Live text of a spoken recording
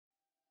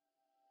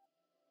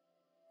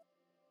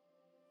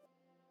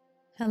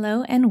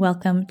Hello and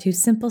welcome to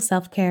Simple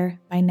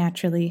Self-Care by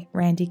Naturally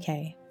Randy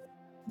Kay.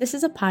 This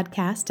is a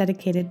podcast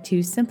dedicated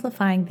to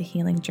simplifying the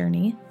healing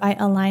journey by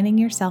aligning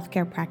your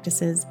self-care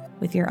practices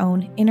with your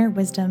own inner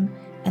wisdom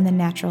and the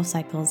natural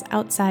cycles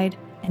outside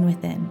and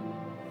within.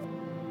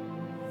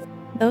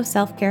 Though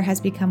self-care has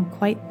become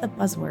quite the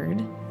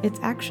buzzword, it's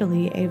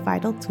actually a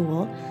vital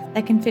tool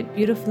that can fit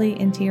beautifully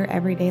into your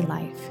everyday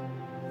life.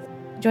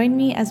 Join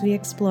me as we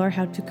explore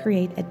how to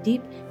create a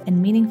deep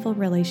and meaningful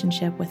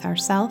relationship with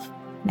ourselves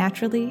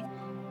naturally,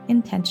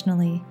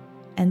 intentionally,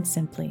 and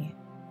simply.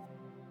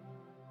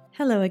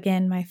 Hello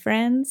again, my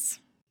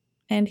friends.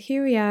 And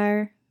here we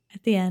are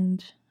at the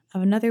end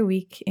of another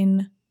week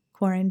in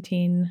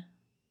quarantine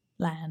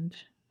land.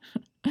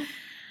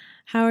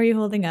 How are you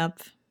holding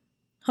up?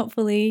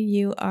 Hopefully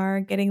you are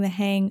getting the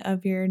hang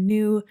of your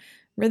new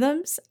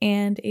rhythms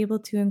and able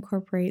to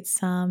incorporate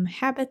some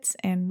habits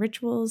and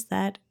rituals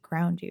that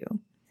ground you.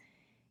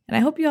 And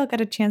I hope you all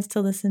got a chance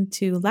to listen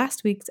to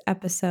last week's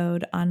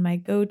episode on my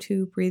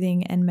go-to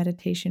breathing and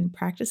meditation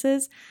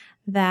practices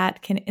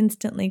that can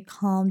instantly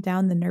calm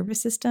down the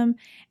nervous system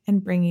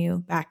and bring you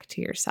back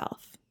to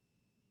yourself.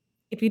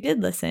 If you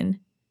did listen,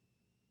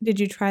 did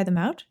you try them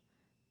out?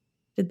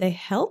 Did they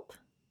help?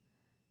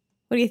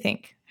 What do you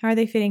think? How are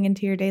they fitting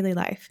into your daily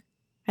life?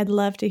 I'd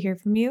love to hear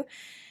from you.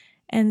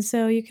 And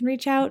so you can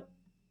reach out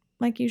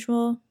like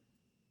usual.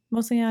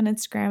 Mostly on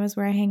Instagram is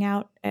where I hang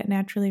out at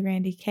Naturally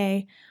Randy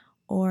Kay.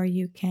 Or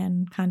you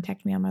can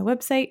contact me on my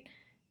website,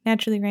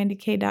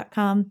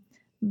 naturallyrandykay.com.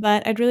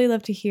 But I'd really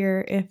love to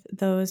hear if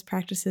those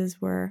practices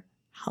were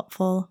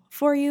helpful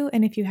for you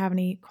and if you have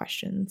any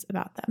questions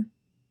about them.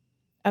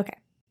 Okay,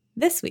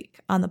 this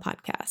week on the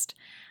podcast,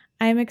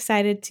 I'm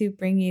excited to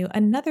bring you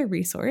another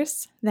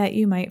resource that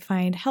you might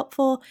find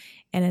helpful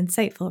and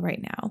insightful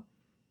right now.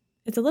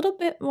 It's a little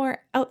bit more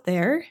out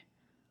there,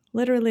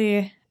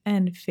 literally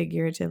and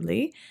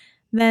figuratively,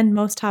 than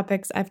most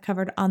topics I've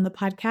covered on the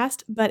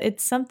podcast, but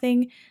it's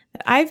something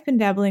that I've been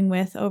dabbling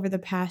with over the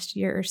past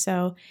year or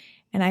so,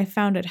 and I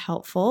found it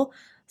helpful.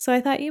 So I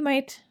thought you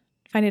might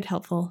find it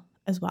helpful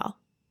as well.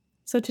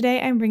 So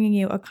today I'm bringing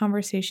you a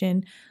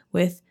conversation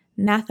with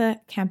Natha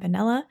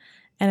Campanella,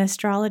 an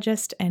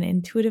astrologist and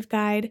intuitive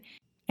guide,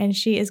 and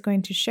she is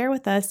going to share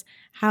with us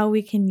how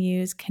we can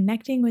use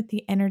connecting with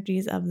the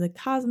energies of the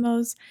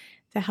cosmos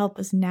to help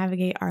us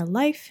navigate our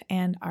life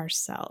and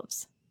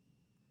ourselves.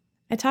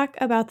 I talk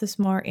about this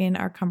more in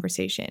our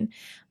conversation,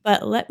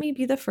 but let me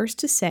be the first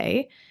to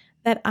say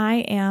that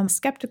I am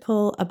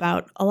skeptical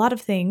about a lot of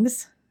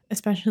things,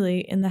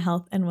 especially in the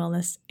health and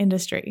wellness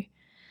industry.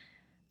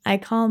 I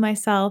call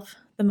myself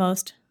the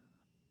most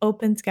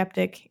open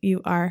skeptic you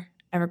are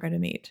ever going to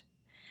meet.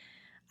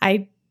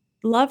 I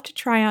love to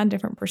try on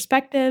different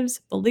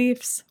perspectives,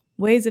 beliefs,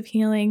 ways of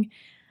healing.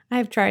 I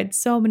have tried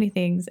so many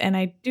things, and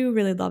I do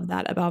really love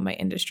that about my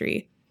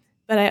industry.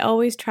 But I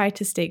always try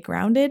to stay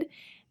grounded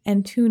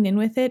and tune in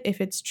with it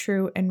if it's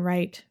true and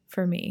right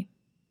for me.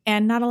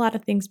 And not a lot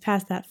of things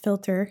pass that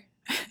filter.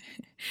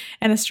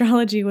 And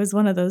astrology was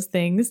one of those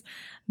things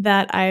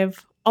that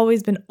I've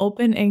always been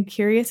open and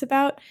curious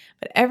about.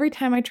 But every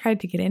time I tried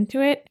to get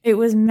into it, it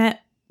was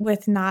met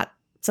with not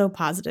so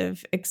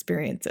positive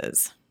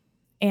experiences.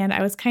 And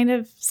I was kind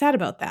of sad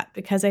about that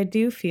because I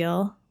do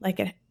feel like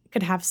it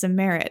could have some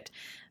merit,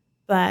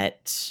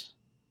 but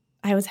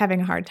I was having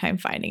a hard time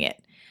finding it.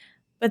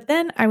 But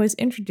then I was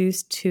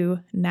introduced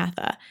to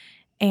Natha,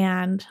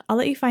 and I'll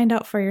let you find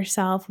out for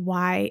yourself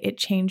why it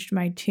changed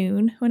my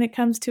tune when it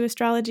comes to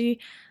astrology,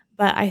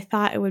 but I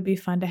thought it would be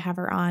fun to have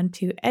her on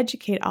to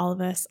educate all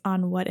of us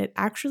on what it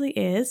actually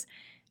is,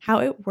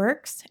 how it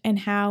works, and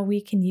how we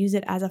can use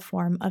it as a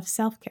form of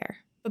self-care.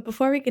 But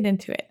before we get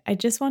into it, I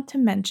just want to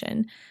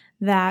mention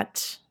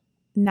that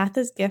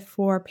Natha's gift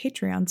for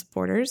Patreon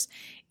supporters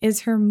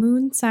is her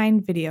moon sign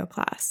video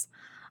class.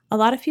 A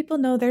lot of people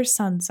know their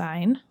sun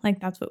sign, like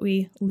that's what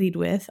we lead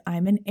with.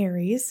 I'm an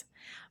Aries,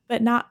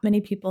 but not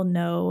many people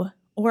know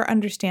or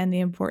understand the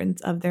importance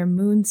of their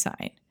moon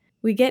sign.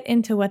 We get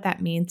into what that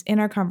means in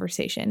our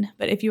conversation,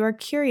 but if you are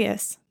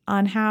curious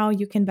on how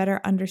you can better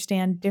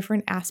understand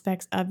different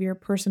aspects of your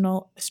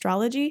personal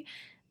astrology,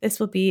 this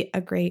will be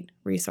a great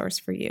resource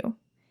for you.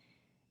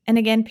 And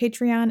again,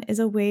 Patreon is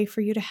a way for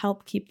you to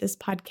help keep this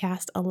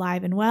podcast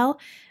alive and well,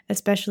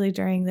 especially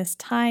during this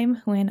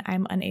time when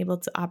I'm unable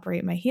to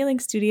operate my healing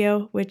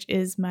studio, which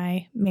is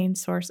my main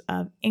source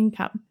of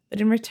income. But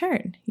in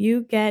return,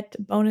 you get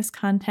bonus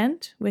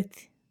content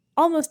with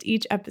almost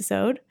each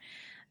episode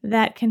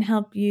that can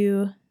help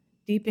you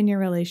deepen your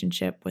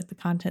relationship with the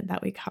content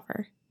that we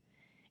cover.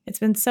 It's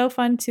been so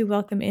fun to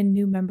welcome in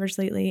new members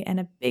lately, and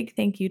a big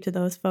thank you to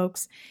those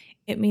folks.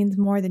 It means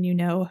more than you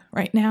know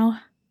right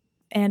now.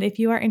 And if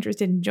you are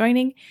interested in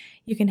joining,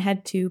 you can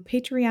head to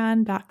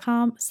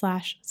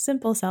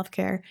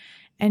patreon.com/simpleselfcare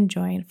and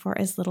join for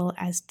as little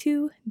as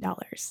 $2.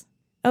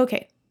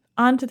 Okay,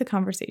 on to the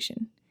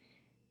conversation.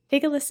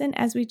 Take a listen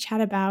as we chat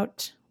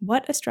about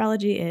what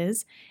astrology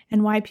is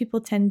and why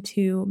people tend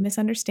to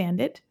misunderstand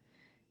it,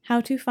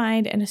 how to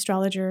find an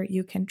astrologer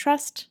you can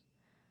trust,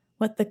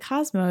 what the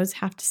cosmos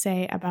have to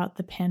say about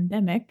the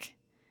pandemic,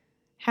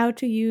 how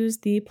to use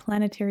the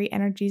planetary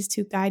energies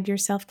to guide your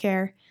self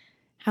care,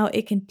 how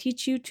it can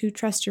teach you to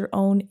trust your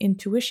own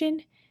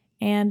intuition,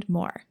 and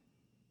more.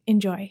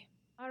 Enjoy.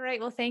 All right.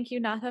 Well, thank you,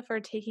 Natha, for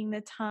taking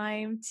the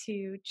time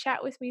to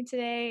chat with me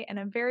today. And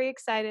I'm very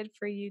excited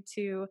for you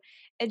to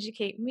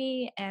educate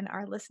me and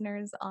our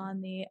listeners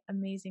on the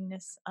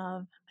amazingness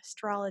of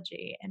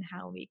astrology and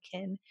how we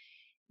can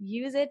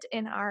use it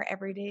in our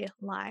everyday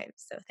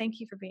lives. So thank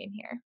you for being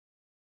here.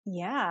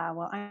 Yeah,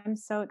 well, I'm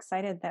so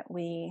excited that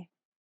we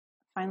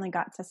finally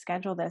got to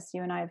schedule this.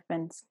 You and I have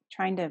been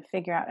trying to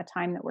figure out a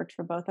time that worked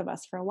for both of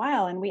us for a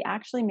while, and we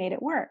actually made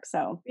it work.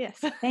 So Yes.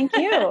 thank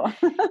you.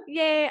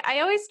 Yay. I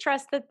always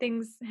trust that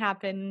things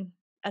happen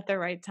at the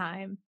right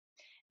time.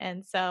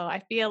 And so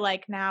I feel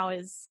like now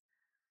is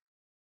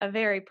a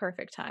very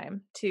perfect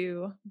time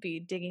to be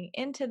digging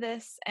into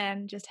this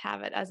and just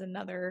have it as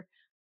another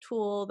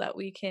tool that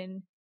we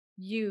can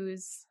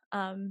use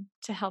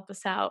to help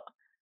us out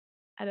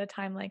at a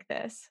time like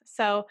this.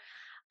 So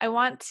I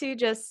want to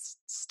just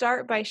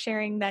start by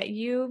sharing that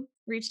you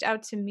reached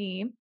out to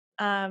me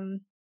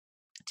um,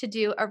 to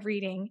do a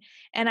reading.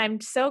 And I'm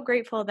so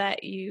grateful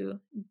that you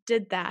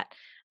did that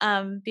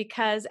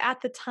because at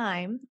the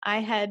time I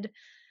had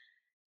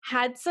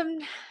some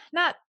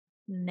not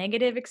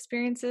negative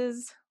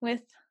experiences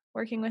with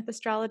working with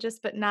astrologists,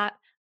 but not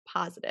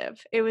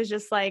positive. It was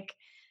just like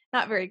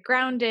not very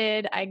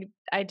grounded.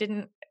 I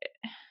didn't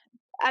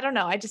I don't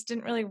know, I just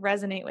didn't really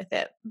resonate with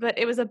it. But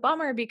it was a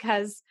bummer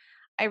because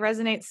I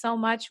resonate so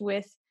much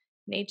with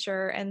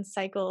nature and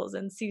cycles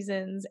and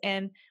seasons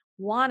and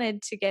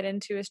wanted to get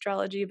into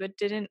astrology but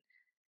didn't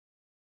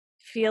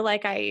feel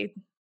like I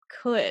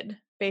could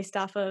based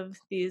off of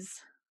these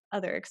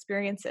other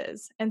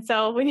experiences. And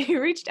so when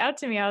you reached out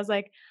to me, I was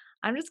like,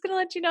 I'm just going to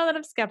let you know that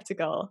I'm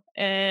skeptical.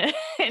 And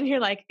you're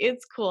like,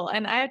 it's cool.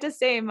 And I have to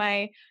say,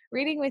 my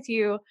reading with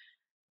you,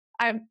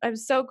 I'm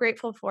so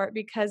grateful for it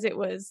because it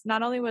was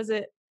not only was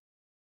it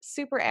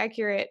super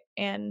accurate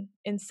and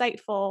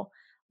insightful,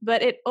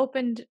 but it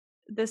opened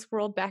this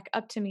world back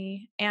up to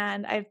me.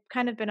 And I've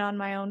kind of been on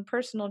my own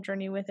personal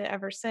journey with it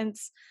ever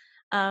since.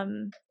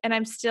 And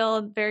I'm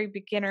still very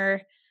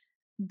beginner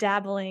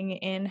dabbling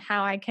in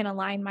how I can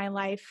align my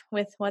life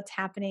with what's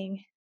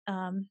happening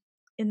um,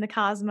 in the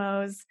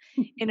cosmos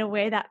in a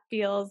way that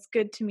feels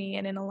good to me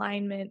and in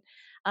alignment.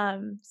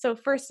 So,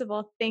 first of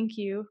all, thank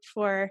you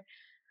for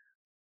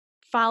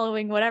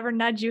following whatever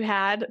nudge you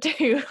had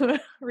to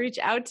reach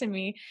out to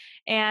me.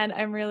 And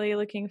I'm really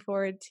looking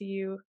forward to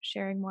you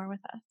sharing more with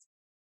us.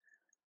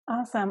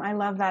 Awesome. I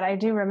love that. I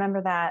do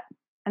remember that.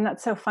 And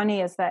that's so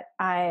funny is that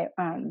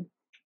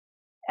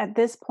at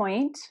this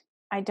point,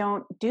 I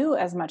don't do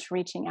as much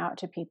reaching out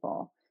to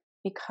people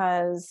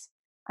because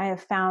I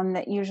have found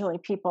that usually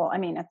people, I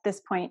mean, at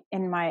this point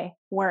in my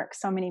work,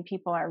 so many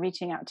people are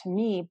reaching out to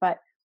me. But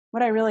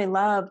what I really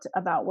loved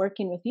about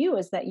working with you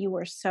is that you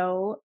were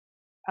so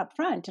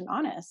upfront and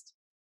honest.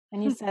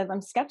 And you said,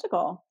 I'm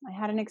skeptical. I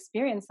had an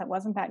experience that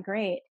wasn't that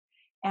great.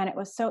 And it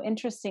was so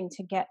interesting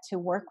to get to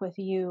work with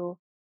you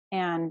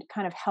and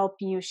kind of help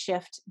you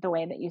shift the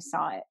way that you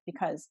saw it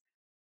because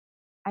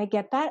I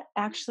get that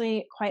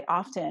actually quite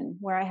often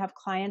where I have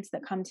clients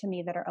that come to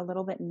me that are a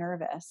little bit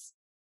nervous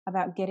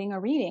about getting a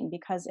reading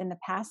because in the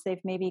past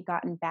they've maybe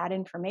gotten bad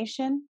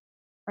information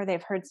or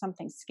they've heard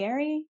something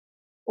scary,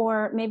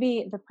 or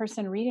maybe the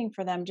person reading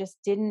for them just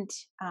didn't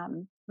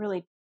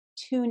really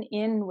tune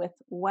in with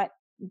what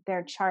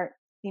their chart,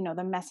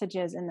 the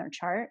messages in their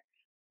chart.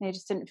 They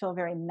just didn't feel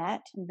very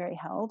met and very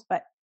held.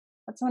 But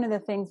that's one of the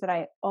things that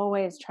I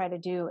always try to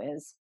do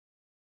is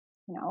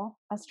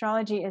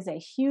astrology is a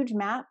huge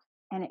map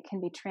and it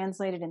can be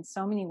translated in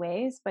so many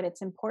ways, but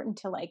it's important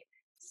to like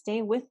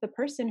stay with the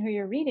person who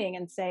you're reading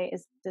and say,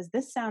 does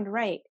this sound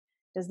right?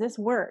 Does this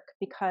work?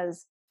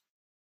 Because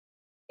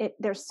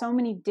there's so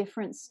many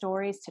different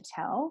stories to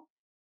tell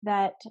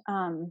that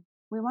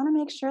we want to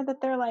make sure that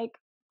they're like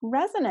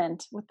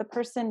resonant with the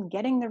person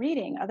getting the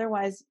reading.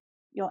 Otherwise,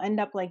 you'll end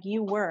up like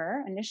you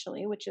were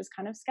initially, which is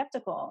kind of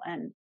skeptical.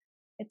 And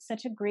it's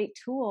such a great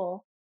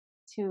tool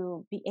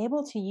to be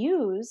able to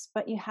use,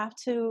 but you have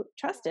to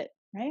trust it,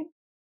 right?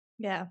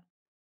 Yeah,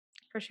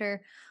 for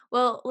sure.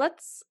 Well,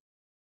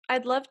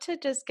 I'd love to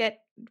just get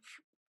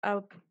a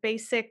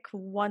basic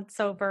once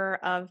over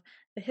of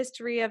the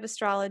history of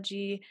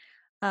astrology,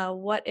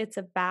 what it's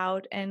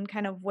about, and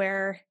kind of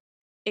where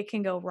it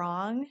can go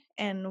wrong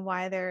and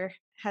why there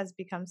has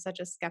become such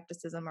a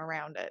skepticism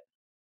around it.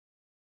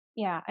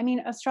 Yeah. I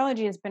mean,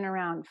 astrology has been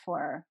around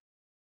for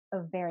a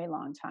very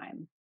long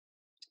time.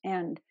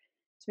 And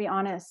to be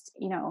honest,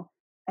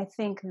 I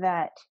think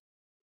that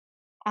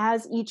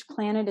as each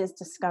planet is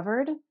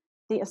discovered,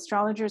 the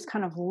astrologers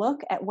kind of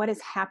look at what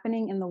is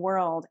happening in the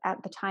world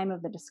at the time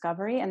of the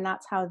discovery, and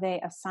that's how they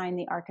assign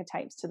the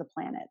archetypes to the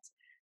planets.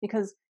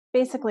 Because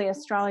basically,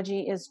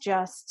 astrology is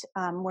just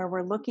where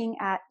we're looking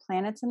at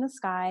planets in the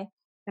sky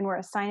and we're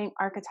assigning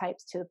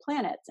archetypes to the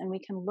planets, and we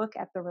can look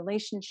at the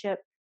relationship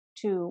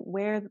to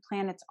where the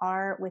planets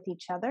are with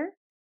each other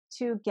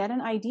to get an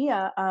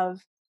idea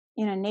of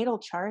in a natal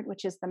chart,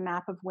 which is the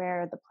map of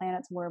where the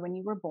planets were when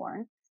you were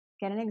born,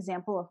 get an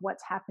example of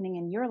what's happening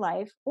in your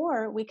life,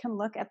 or we can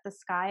look at the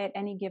sky at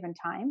any given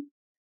time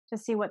to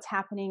see what's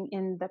happening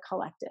in the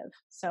collective.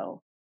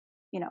 So,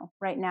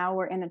 right now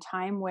we're in a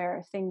time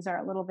where things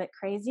are a little bit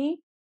crazy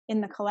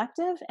in the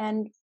collective,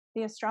 and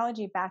the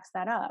astrology backs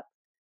that up.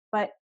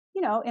 But,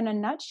 in a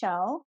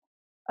nutshell,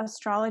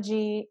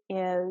 astrology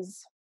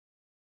is,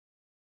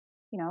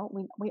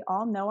 we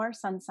all know our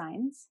sun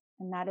signs,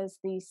 and that is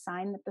the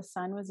sign that the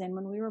sun was in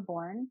when we were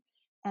born.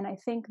 And I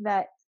think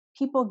that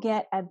people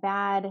get a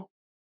bad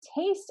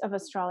taste of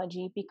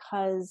astrology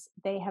because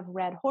they have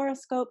read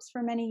horoscopes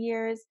for many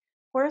years.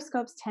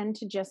 Horoscopes tend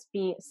to just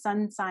be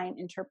sun sign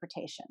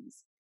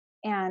interpretations.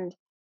 And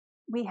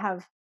we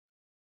have,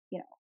 you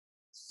know,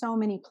 so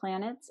many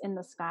planets in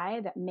the sky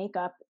that make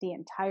up the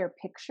entire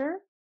picture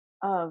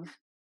of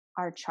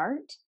our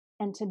chart.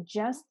 And to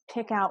just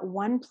pick out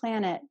one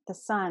planet, the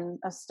sun,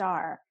 a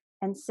star,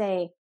 and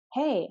say,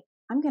 hey,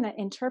 I'm going to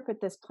interpret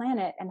this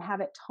planet and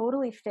have it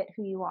totally fit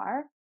who you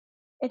are,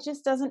 it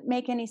just doesn't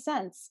make any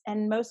sense.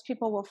 And most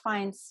people will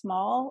find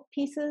small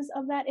pieces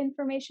of that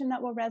information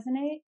that will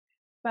resonate.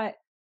 But,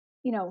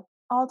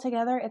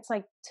 altogether, it's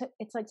like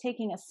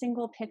taking a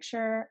single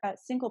picture, a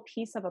single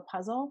piece of a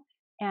puzzle,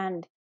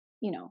 and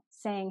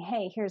saying,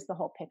 hey, here's the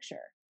whole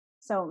picture.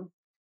 So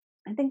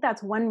I think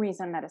that's one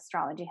reason that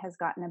astrology has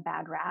gotten a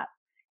bad rap.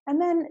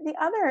 And then the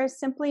other is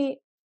simply,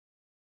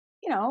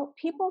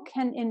 people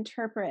can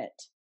interpret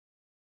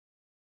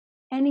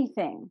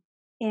anything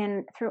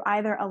through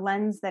either a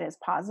lens that is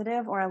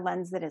positive or a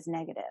lens that is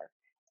negative.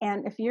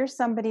 And if you're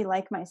somebody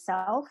like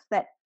myself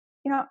that,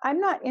 I'm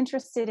not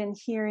interested in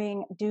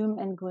hearing doom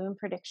and gloom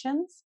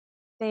predictions.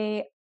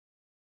 They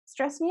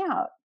stress me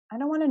out. I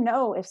don't want to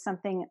know if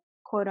something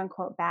quote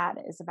unquote bad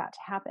is about to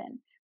happen.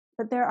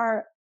 But there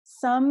are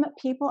some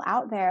people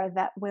out there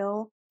that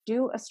will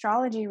do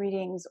astrology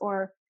readings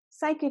or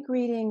psychic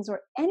readings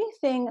or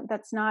anything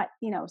that's not,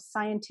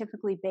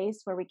 scientifically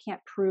based, where we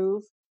can't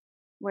prove,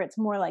 where it's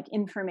more like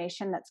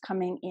information that's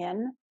coming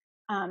in.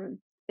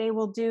 They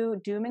will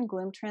do doom and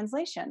gloom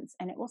translations,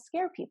 and it will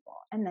scare people.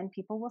 And then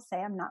people will say,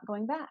 I'm not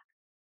going back.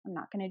 I'm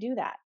not going to do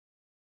that.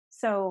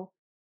 So,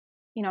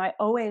 I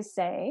always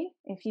say,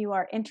 if you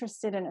are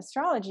interested in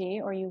astrology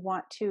or you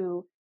want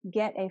to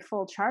get a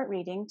full chart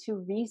reading,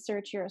 to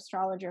research your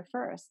astrologer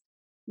first.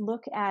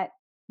 Look at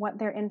what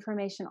their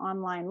information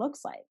online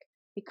looks like,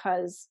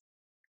 because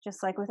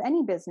just like with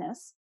any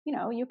business,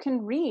 you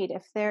can read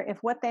if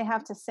what they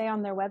have to say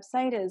on their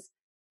website is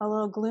a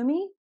little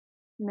gloomy,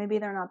 maybe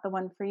they're not the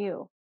one for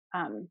you.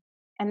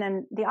 And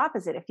then the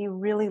opposite, if you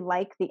really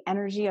like the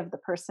energy of the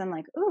person,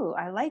 like, ooh,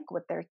 I like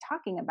what they're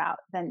talking about,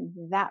 then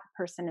that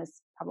person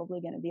is probably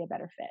going to be a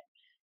better fit.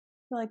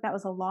 I feel like that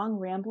was a long,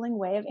 rambling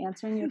way of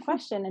answering your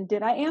question. And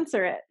did I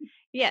answer it?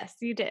 Yes,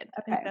 you did.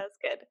 Okay. I think that was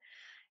good.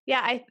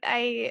 Yeah,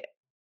 I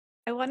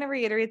want to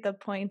reiterate the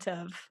point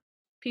of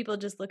people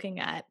just looking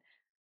at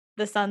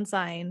the sun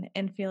sign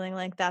and feeling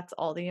like that's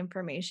all the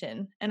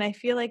information. And I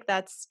feel like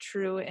that's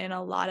true in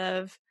a lot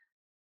of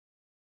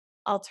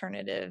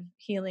alternative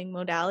healing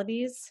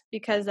modalities,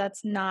 because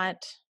it's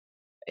not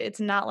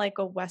like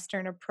a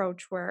Western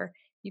approach where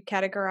you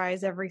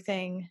categorize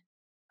everything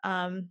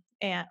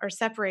or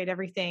separate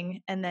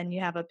everything, and then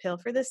you have a pill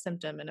for this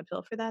symptom and a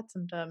pill for that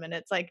symptom, and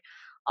it's like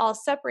all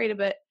separated.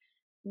 But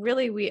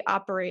really, we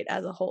operate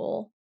as a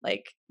whole.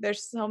 Like,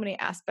 there's so many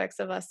aspects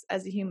of us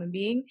as a human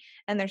being,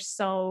 and there's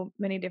so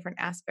many different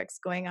aspects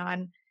going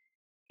on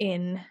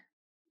in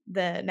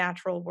the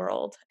natural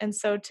world. And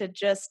so to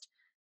just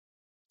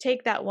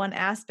take that one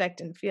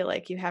aspect and feel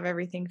like you have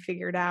everything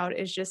figured out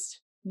is just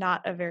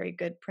not a very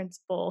good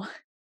principle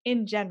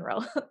in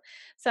general.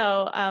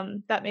 So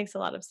that makes a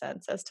lot of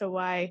sense as to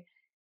why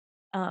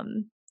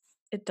um,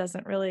 it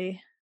doesn't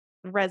really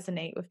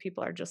resonate with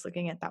people are just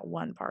looking at that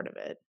one part of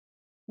it.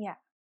 Yeah.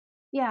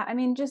 Yeah. I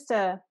mean, just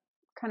a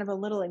kind of a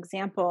little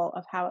example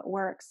of how it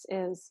works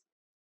is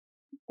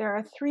there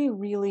are 3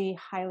 really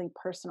highly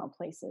personal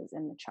places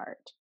in the chart: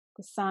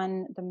 the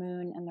sun, the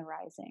moon, and the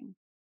rising.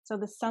 So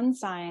the sun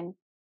sign,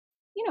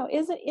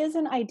 is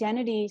an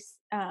identity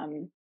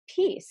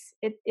piece.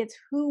 It's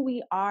who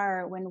we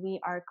are when we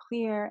are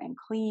clear and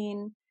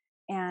clean,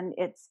 and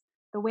it's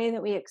the way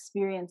that we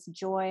experience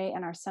joy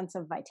and our sense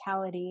of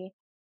vitality.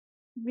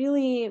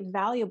 Really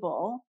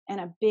valuable and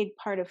a big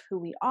part of who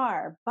we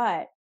are,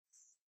 but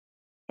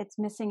it's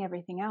missing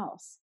everything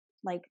else.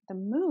 Like the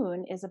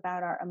moon is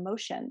about our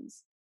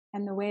emotions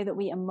and the way that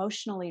we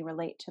emotionally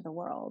relate to the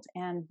world,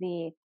 and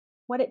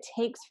what it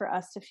takes for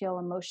us to feel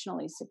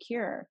emotionally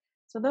secure.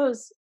 So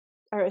those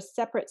are a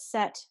separate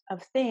set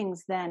of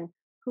things than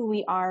who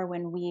we are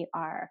when we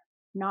are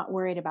not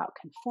worried about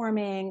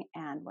conforming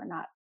and we're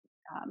not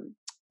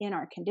in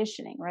our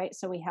conditioning, right?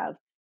 So we have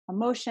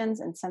emotions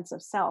and sense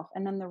of self.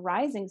 And then the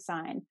rising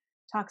sign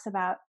talks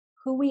about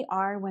who we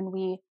are when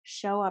we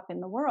show up in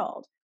the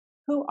world.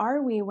 Who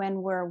are we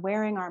when we're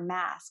wearing our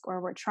mask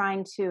or we're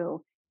trying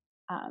to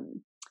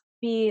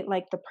be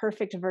like the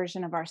perfect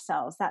version of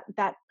ourselves,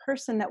 that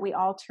person that we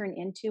all turn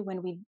into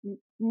when we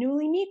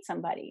newly meet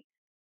somebody?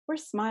 We're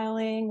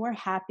smiling, we're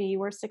happy,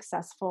 we're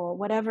successful,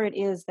 whatever it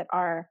is that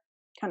our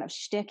kind of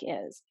shtick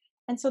is.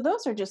 And so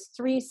those are just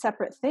three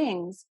separate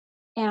things.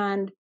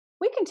 And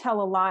we can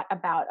tell a lot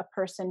about a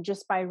person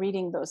just by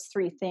reading those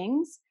three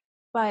things.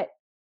 But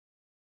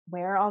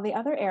where are all the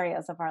other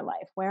areas of our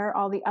life? Where are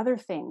all the other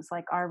things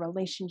like our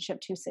relationship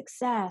to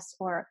success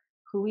or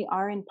who we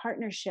are in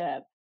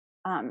partnership?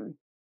 Um,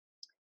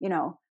 you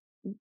know,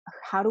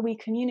 how do we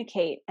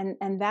communicate?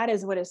 And that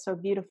is what is so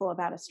beautiful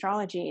about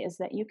astrology, is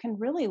that you can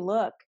really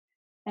look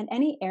at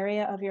any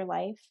area of your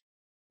life,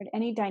 at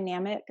any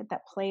dynamic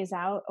that plays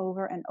out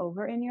over and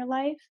over in your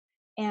life,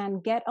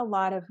 and get a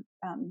lot of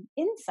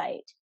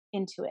insight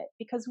into it.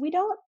 Because we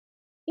don't,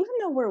 even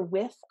though we're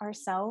with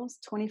ourselves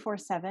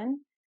 24/7,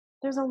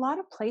 there's a lot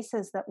of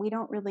places that we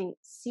don't really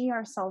see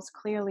ourselves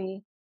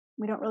clearly.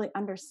 We don't really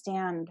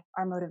understand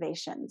our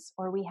motivations,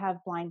 or we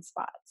have blind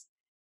spots.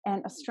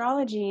 And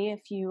astrology,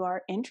 if you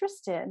are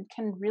interested,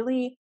 can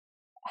really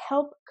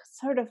help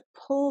sort of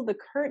pull the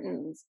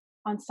curtains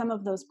on some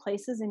of those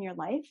places in your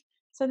life,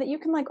 so that you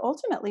can like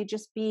ultimately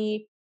just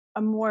be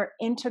a more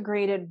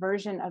integrated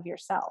version of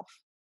yourself.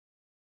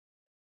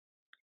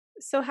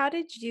 So how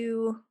did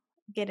you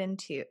get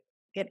into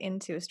get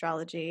into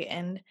astrology,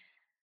 and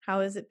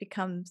how has it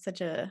become such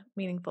a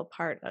meaningful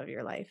part of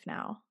your life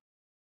now?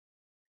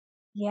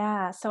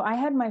 Yeah, so I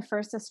had my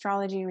first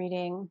astrology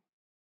reading,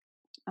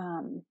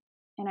 um,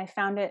 and I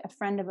found it. A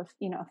friend of a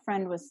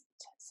friend was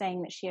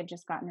saying that she had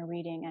just gotten a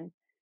reading and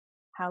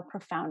how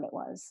profound it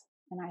was.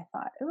 And I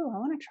thought, "Ooh, I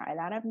want to try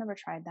that. I've never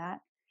tried that."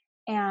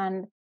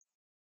 And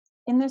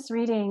in this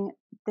reading,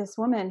 this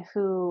woman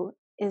who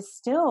is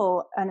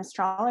still an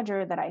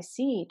astrologer that I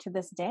see to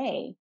this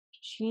day,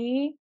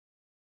 she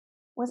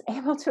was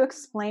able to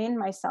explain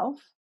myself.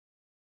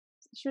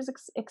 She was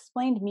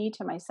explained me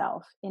to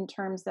myself in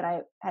terms that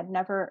I had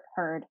never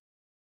heard,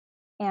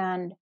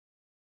 and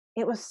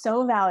it was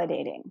so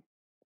validating.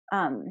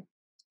 Um,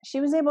 she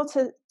was able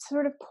to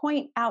sort of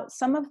point out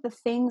some of the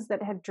things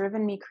that had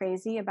driven me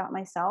crazy about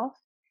myself,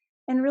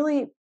 and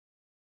really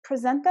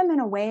present them in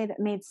a way that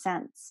made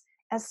sense,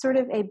 as sort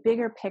of a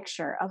bigger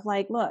picture of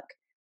like, look,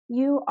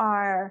 you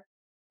are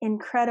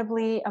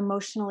incredibly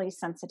emotionally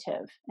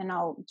sensitive. And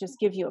I'll just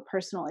give you a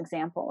personal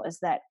example, is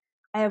that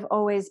I have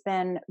always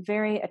been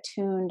very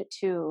attuned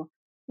to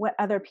what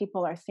other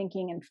people are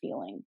thinking and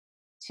feeling,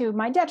 to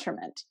my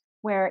detriment,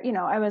 where,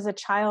 I was a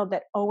child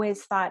that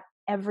always thought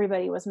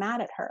everybody was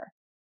mad at her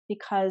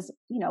because,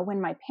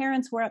 when my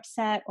parents were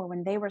upset or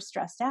when they were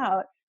stressed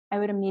out, I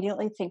would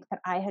immediately think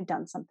that I had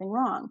done something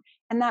wrong.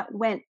 And that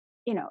went,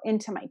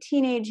 into my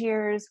teenage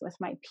years with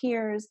my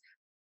peers,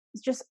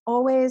 just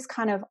always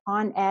kind of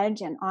on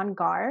edge and on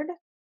guard.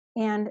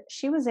 And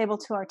she was able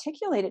to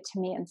articulate it to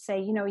me and say,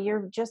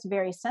 you're just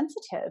very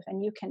sensitive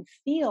and you can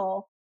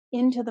feel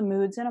into the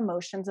moods and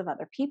emotions of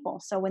other people.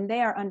 So when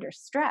they are under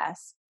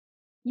stress,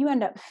 you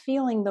end up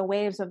feeling the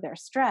waves of their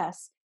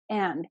stress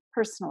and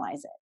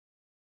personalize it.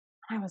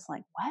 I was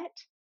like, what?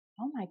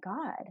 Oh my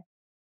God.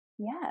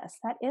 Yes,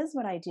 that is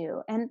what I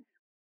do. And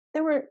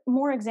there were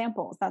more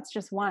examples. That's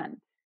just one.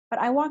 But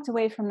I walked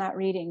away from that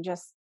reading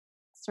just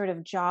sort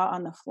of jaw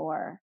on the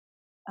floor,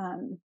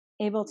 um,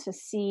 able to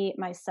see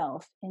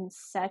myself in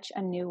such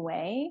a new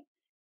way.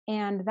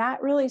 And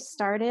that really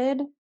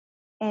started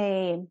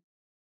I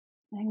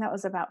think that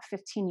was about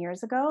 15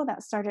 years ago.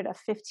 That started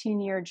a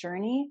 15-year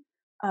journey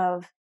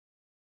of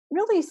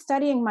really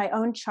studying my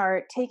own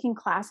chart, taking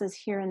classes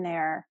here and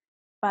there.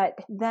 But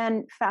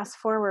then fast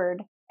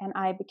forward, and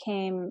I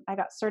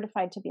got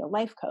certified to be a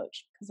life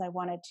coach because I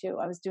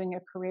was doing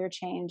a career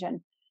change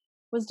and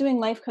was doing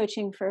life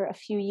coaching for a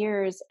few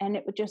years, and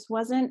it just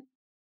wasn't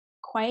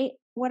quite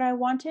what I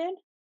wanted.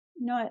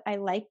 I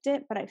liked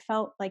it, but I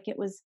felt like it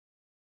was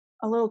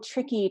a little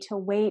tricky to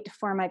wait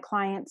for my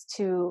clients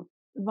to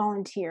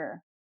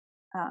volunteer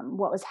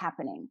what was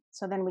happening.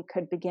 So then we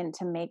could begin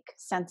to make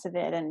sense of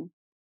it and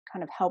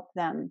kind of help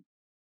them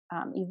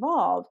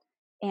evolve.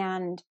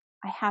 And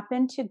I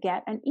happened to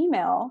get an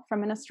email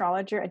from an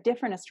astrologer, a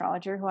different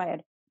astrologer who I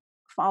had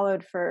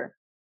followed for,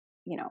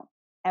 you know,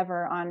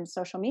 ever on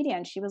social media.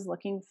 And she was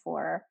looking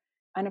for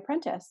an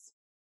apprentice.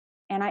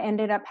 And I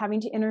ended up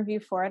having to interview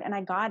for it, and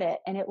I got it.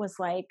 And it was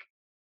like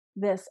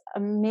this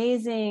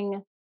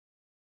amazing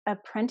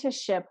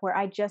apprenticeship where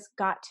I just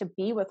got to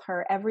be with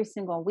her every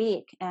single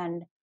week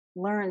and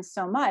learn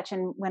so much.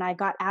 And when I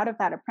got out of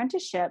that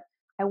apprenticeship,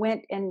 I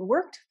went and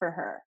worked for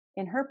her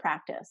in her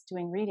practice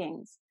doing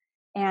readings.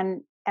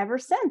 And ever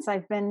since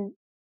I've been,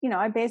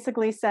 I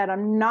basically said,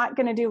 I'm not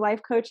going to do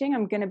life coaching.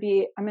 I'm going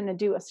to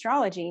do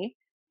astrology,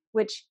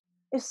 which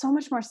is so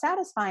much more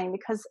satisfying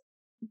because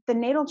the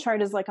natal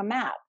chart is like a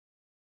map.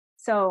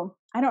 So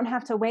I don't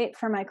have to wait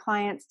for my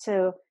clients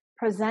to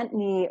present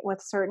me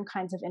with certain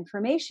kinds of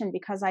information,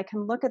 because I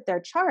can look at their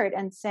chart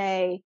and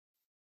say,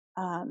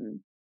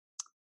 um,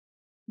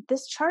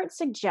 this chart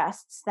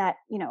suggests that,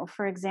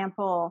 for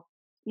example,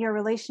 your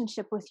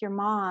relationship with your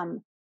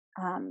mom,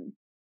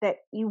 that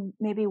you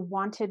maybe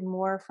wanted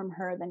more from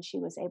her than she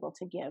was able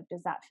to give.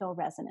 Does that feel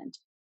resonant?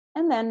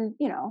 And then,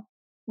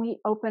 we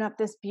open up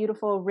this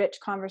beautiful, rich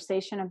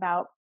conversation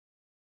about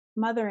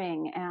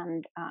mothering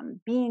and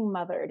being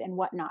mothered and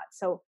whatnot.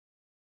 So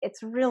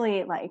it's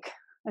really like,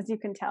 as you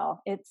can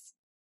tell, it's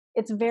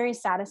very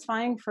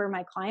satisfying for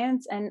my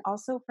clients and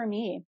also for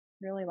me.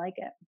 Really like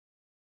it.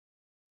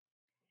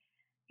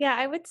 Yeah,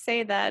 I would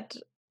say that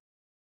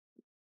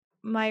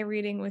my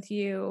reading with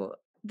you,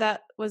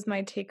 that was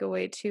my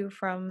takeaway too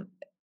from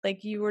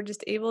like you were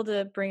just able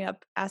to bring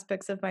up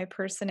aspects of my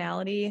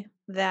personality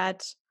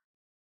that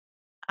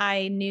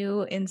I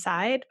knew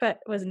inside but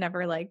was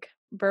never like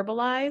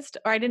verbalized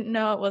or I didn't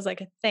know it was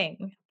like a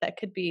thing that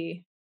could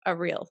be a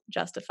real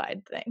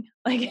justified thing.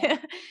 Like Yeah.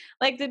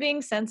 like the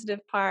being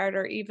sensitive part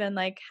or even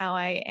like how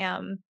I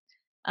am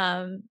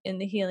in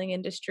the healing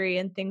industry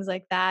and things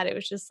like that. It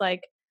was just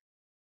like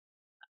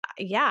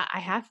yeah, I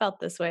have felt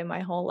this way my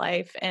whole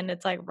life and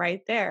it's like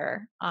right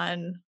there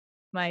on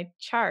my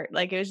chart.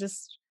 Like it was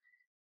just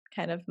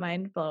kind of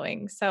mind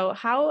blowing. So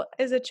how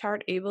is a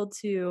chart able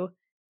to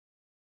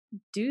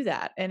do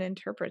that and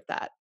interpret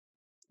that?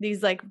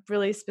 These like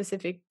really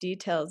specific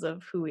details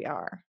of who we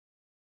are.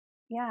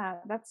 Yeah,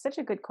 that's such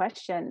a good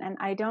question. And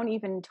I don't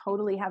even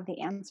totally have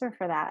the answer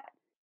for that.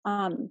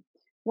 Um,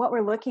 what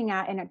we're looking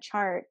at in a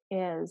chart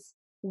is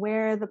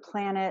where the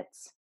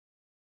planets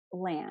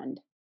land,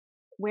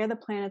 where the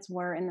planets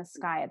were in the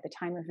sky at the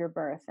time of your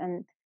birth.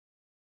 And,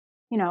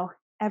 you know,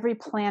 every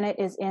planet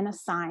is in a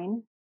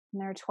sign.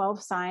 And there are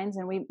 12 signs,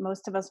 and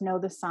most of us know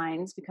the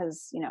signs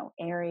because,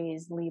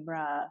 Aries,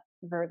 Libra,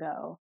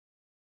 Virgo.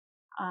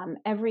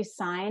 Every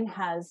sign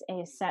has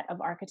a set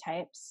of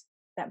archetypes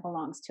that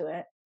belongs to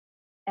it.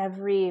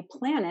 Every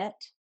planet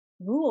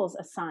rules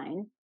a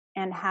sign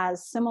and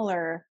has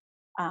similar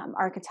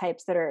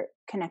archetypes that are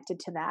connected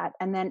to that.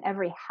 And then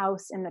every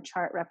house in the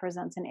chart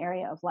represents an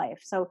area of life.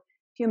 So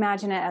if you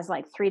imagine it as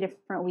like three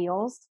different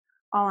wheels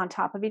all on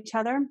top of each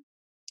other,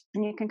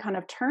 and you can kind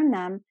of turn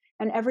them,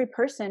 and every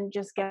person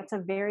just gets a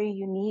very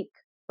unique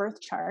birth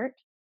chart.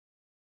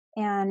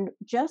 And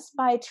just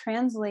by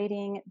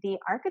translating the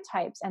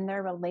archetypes and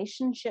their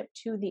relationship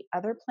to the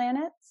other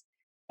planets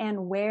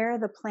and where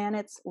the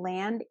planets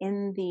land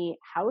in the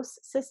house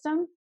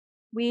system,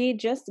 we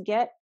just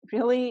get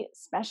really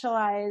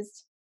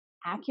specialized,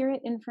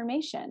 accurate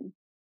information.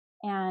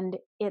 And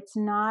it's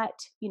not,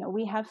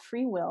 we have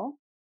free will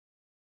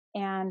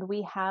and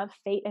we have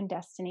fate and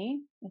destiny,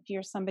 if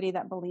you're somebody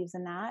that believes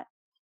in that.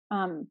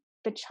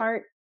 The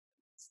chart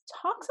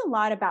talks a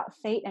lot about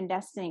fate and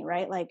destiny,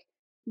 right? Like,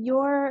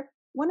 you're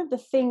one of the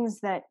things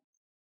that,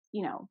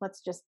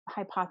 let's just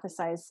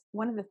hypothesize,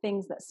 one of the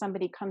things that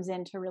somebody comes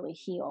in to really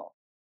heal,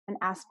 an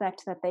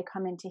aspect that they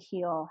come in to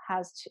heal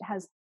has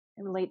it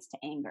relates to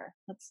anger.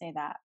 Let's say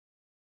that.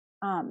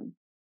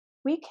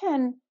 We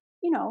can,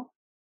 you know,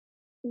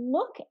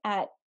 look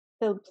at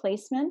the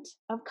placement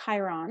of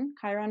Chiron.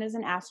 Chiron is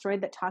an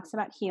asteroid that talks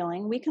about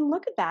healing. We can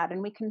look at that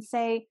and we can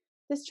say,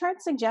 this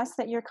chart suggests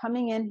that you're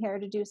coming in here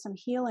to do some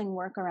healing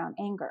work around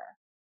anger.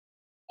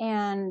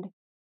 And,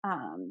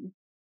 um,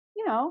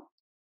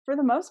 for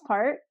the most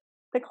part,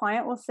 the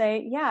client will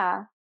say,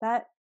 yeah,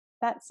 that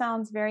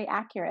sounds very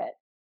accurate.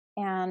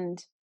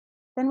 And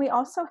then we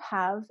also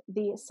have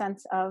the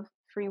sense of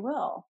free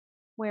will,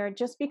 where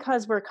just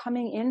because we're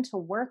coming in to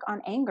work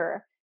on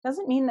anger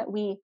doesn't mean that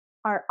we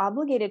are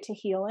obligated to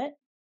heal it.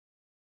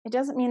 It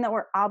doesn't mean that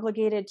we're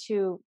obligated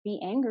to be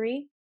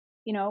angry.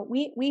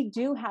 We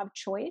do have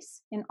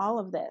choice in all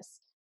of this.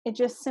 It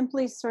just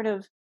simply sort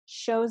of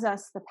shows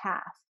us the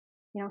path.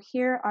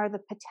 Here are the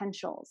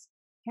potentials.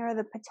 Here are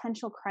the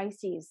potential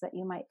crises that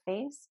you might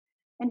face.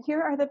 And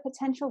here are the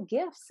potential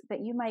gifts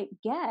that you might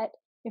get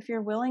if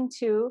you're willing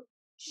to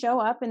show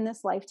up in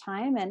this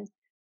lifetime and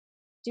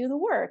do the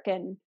work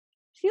and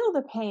feel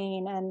the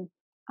pain and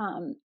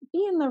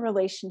be in the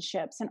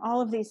relationships and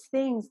all of these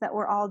things that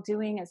we're all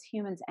doing as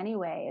humans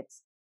anyway.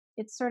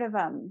 It's sort of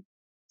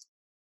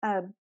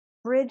a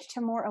bridge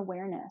to more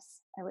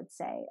awareness, I would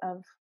say,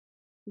 of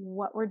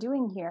what we're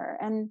doing here,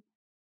 and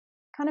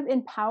kind of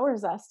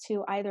empowers us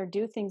to either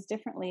do things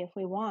differently if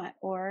we want,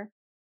 or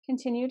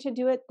continue to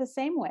do it the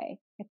same way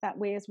if that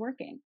way is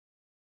working.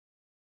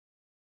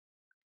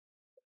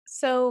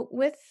 So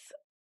with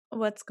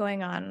what's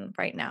going on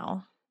right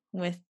now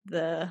with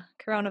the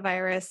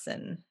coronavirus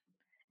and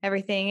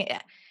everything,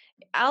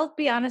 I'll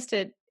be honest,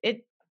 it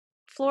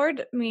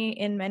floored me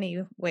in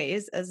many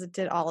ways, as it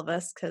did all of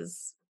us,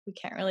 because we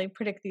can't really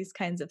predict these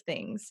kinds of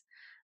things.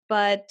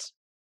 But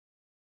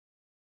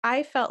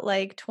I felt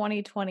like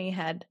 2020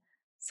 had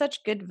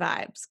such good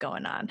vibes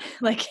going on.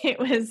 Like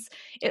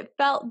it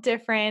felt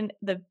different.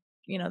 The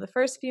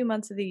first few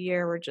months of the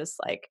year were just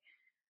like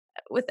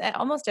with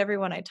almost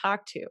everyone I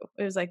talked to,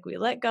 it was like we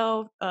let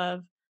go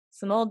of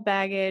some old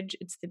baggage.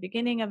 It's the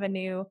beginning of a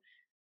new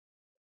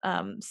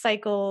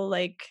cycle,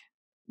 like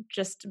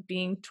just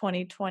being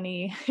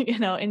 2020,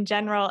 in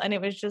general. And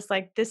it was just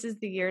like, this is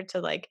the year to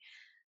like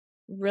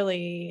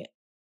really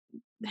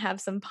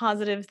have some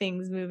positive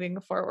things moving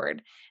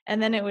forward.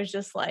 And then it was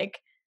just like,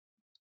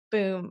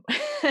 boom,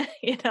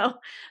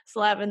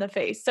 slap in the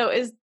face. So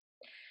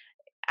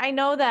I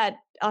know that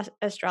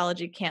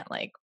astrology can't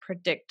like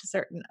predict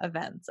certain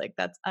events. Like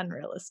that's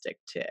unrealistic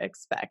to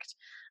expect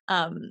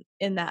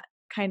in that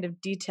kind of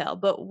detail.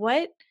 But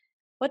what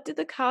what do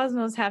the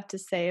cosmos have to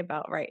say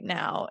about right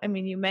now? I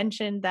mean, you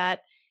mentioned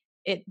that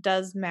it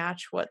does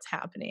match what's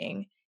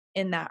happening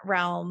in that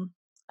realm.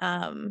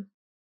 Um,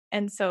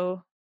 and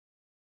so,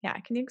 yeah,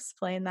 can you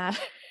explain that?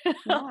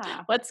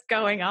 Yeah. What's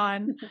going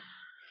on?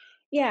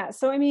 Yeah.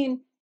 So, I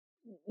mean,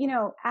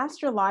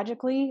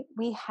 astrologically,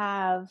 we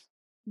have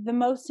the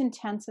most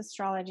intense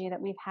astrology that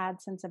we've had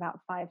since about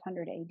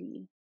 500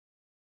 AD.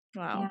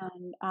 Wow.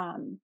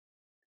 And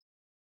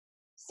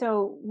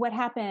so, what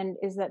happened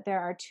is that there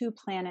are two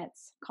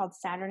planets called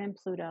Saturn and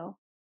Pluto,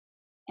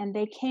 and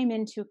they came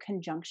into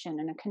conjunction.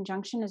 And a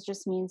conjunction is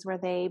just means where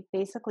they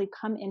basically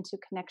come into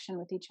connection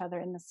with each other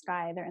in the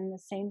sky. They're in the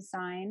same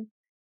sign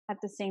at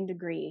the same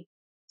degree.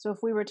 So, if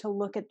we were to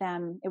look at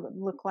them, it would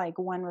look like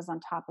one was on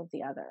top of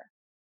the other.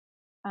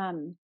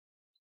 Um,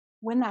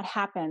 when that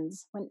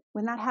happens,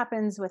 when that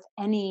happens with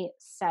any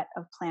set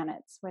of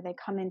planets where they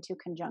come into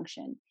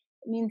conjunction,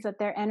 it means that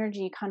their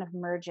energy kind of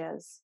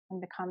merges and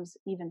becomes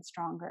even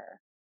stronger.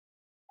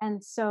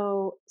 And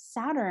so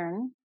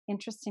Saturn,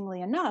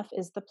 interestingly enough,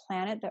 is the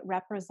planet that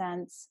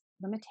represents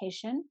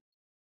limitation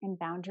and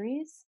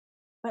boundaries,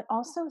 but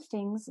also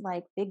things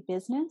like big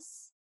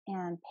business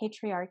and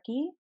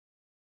patriarchy,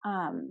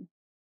 um,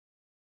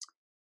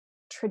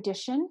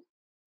 tradition.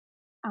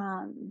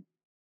 Um,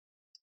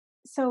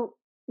 so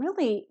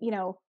really,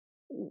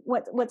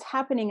 what's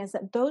happening is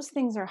that those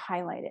things are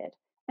highlighted.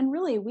 And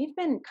really, we've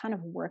been kind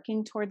of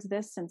working towards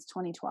this since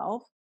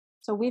 2012.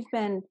 So we've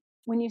been,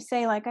 when you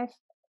say like I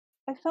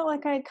felt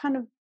like I had kind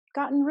of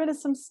gotten rid of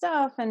some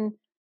stuff and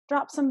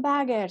dropped some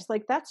baggage.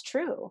 Like that's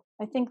true.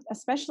 I think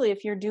especially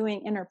if you're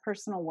doing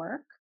interpersonal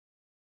work,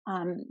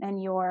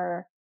 and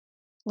you're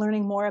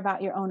learning more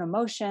about your own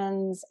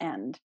emotions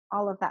and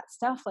all of that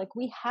stuff. Like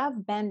we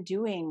have been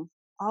doing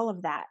all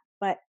of that,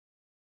 but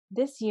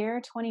this year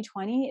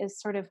 2020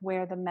 is sort of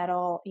where the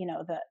metal,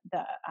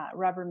 the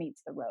rubber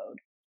meets the road.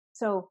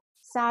 So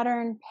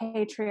Saturn,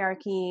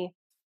 patriarchy,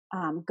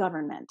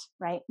 government,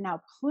 right?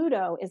 Now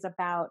Pluto is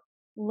about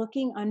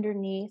looking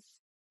underneath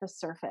the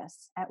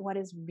surface at what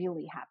is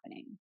really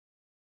happening,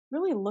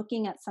 really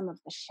looking at some of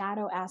the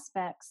shadow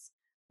aspects,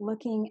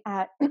 looking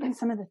at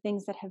some of the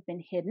things that have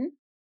been hidden,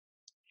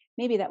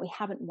 maybe that we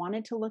haven't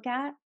wanted to look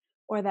at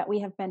or that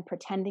we have been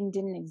pretending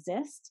didn't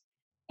exist.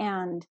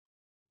 And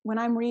when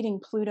I'm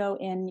reading Pluto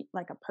in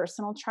like a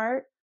personal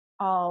chart,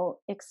 I'll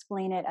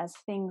explain it as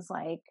things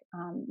like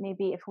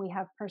maybe if we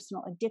have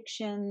personal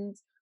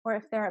addictions, or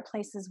if there are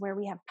places where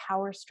we have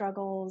power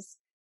struggles,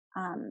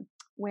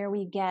 where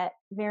we get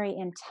very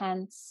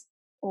intense,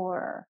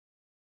 or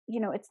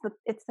it's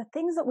the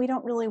things that we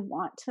don't really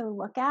want to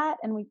look at,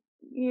 and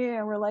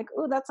we're like,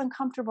 oh, that's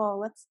uncomfortable.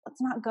 Let's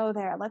not go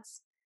there.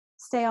 Let's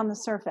stay on the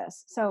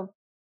surface. So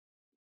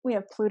we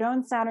have Pluto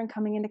and Saturn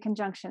coming into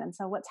conjunction. And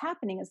so what's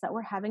happening is that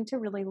we're having to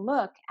really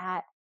look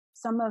at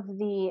some of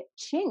the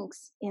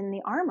chinks in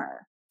the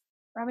armor.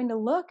 We're having to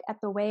look at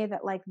the way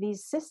that like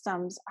these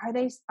systems, are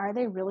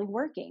they really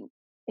working?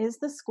 Is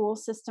the school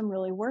system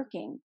really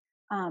working?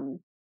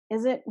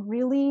 Is it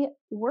really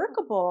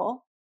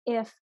workable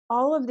if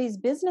all of these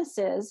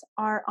businesses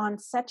are on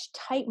such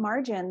tight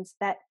margins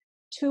that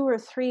 2 or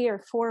 3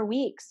 or 4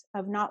 weeks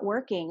of not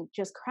working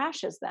just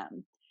crashes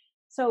them?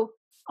 So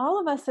all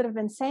of us that have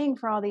been saying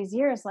for all these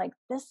years, like,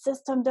 this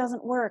system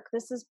doesn't work,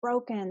 this is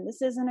broken,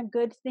 this isn't a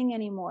good thing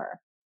anymore,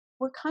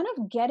 we're kind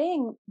of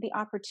getting the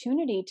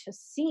opportunity to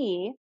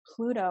see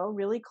Pluto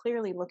really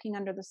clearly looking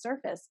under the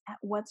surface at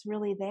what's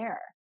really there.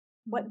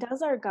 What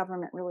does our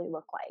government really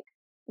look like?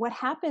 What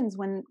happens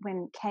when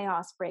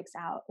chaos breaks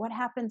out? What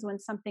happens when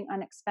something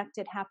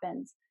unexpected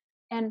happens?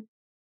 And,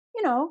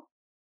 you know,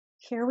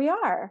 here we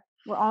are.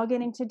 We're all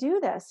getting to do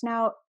this.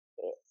 Now,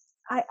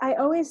 I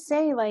always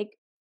say, like,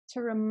 to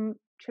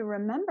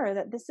remember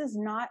that this is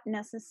not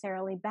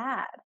necessarily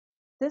bad.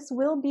 This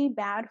will be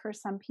bad for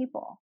some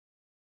people.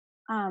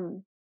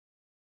 Um,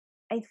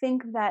 I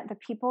think that the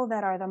people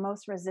that are the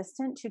most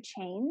resistant to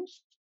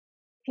change,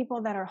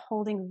 people that are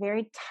holding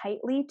very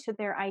tightly to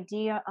their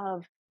idea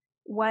of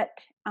what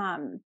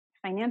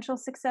financial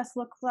success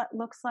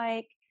looks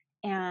like,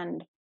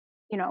 and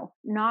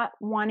not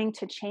wanting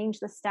to change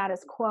the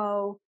status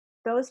quo,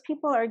 those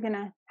people are going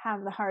to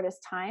have the hardest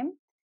time.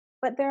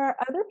 But there are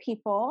other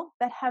people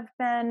that have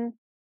been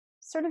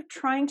sort of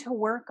trying to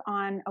work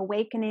on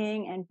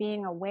awakening and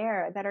being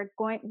aware, that are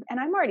going, and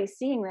I'm already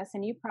seeing this,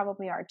 and you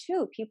probably are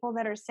too, people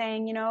that are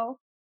saying,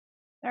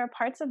 there are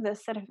parts of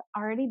this that have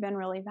already been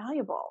really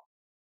valuable.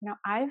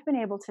 I've been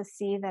able to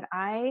see that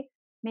I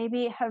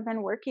maybe have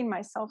been working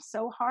myself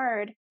so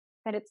hard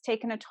that it's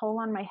taken a toll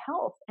on my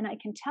health. And I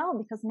can tell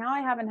because now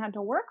I haven't had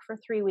to work for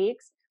 3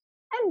 weeks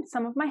and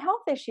some of my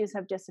health issues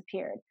have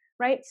disappeared,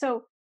 right?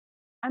 So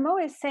I'm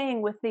always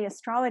saying with the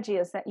astrology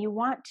is that you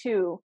want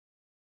to,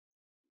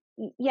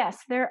 yes,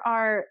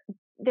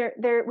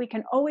 we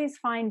can always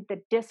find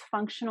the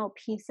dysfunctional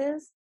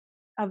pieces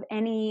of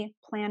any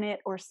planet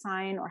or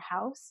sign or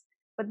house,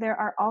 but there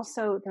are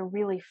also the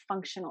really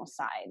functional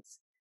sides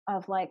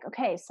of, like,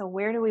 okay, so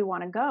where do we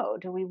want to go?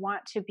 Do we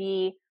want to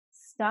be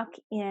stuck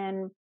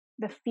in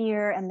the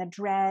fear and the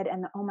dread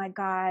and the, oh my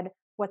God,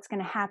 what's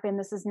going to happen?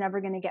 This is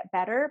never going to get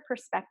better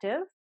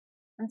perspective.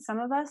 And some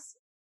of us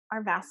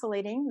are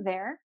vacillating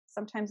there,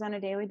 sometimes on a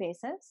daily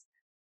basis.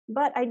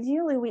 But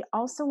ideally, we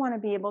also want to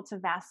be able to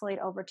vacillate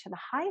over to the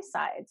high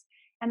sides.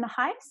 And the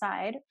high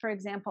side, for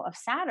example, of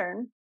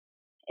Saturn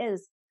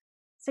is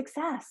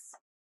success,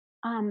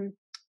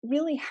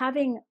 really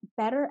having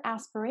better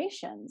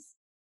aspirations,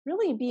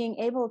 really being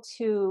able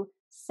to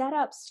set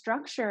up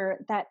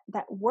structure that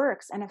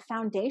works and a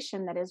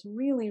foundation that is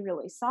really,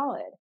 really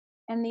solid.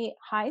 And the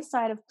high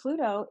side of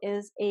Pluto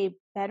is a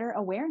better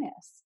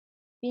awareness,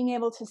 being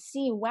able to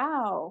see,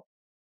 wow,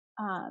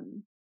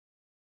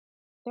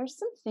 there's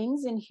some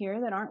things in here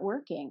that aren't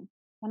working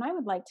and I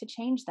would like to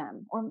change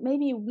them, or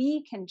maybe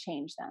we can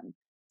change them.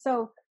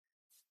 So,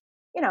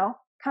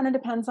 kind of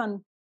depends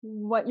on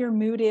what your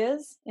mood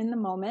is in the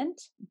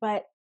moment.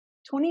 But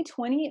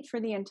 2020 for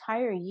the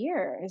entire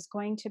year is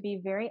going to be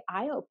very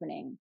eye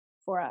opening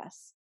for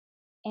us.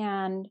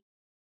 And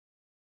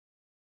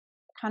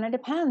kind of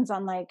depends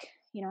on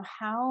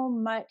how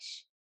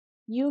much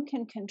you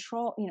can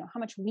control, how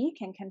much we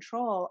can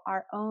control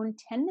our own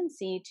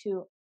tendency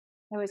to,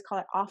 I always call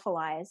it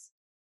awfulize,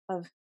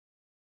 of,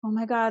 oh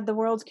my God, the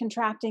world's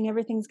contracting,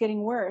 everything's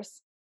getting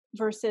worse,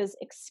 versus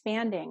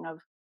expanding of,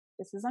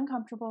 this is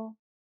uncomfortable.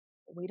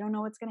 We don't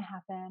know what's going to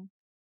happen.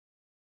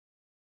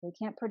 We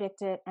can't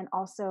predict it. And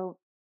also,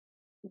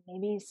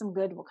 maybe some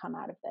good will come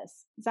out of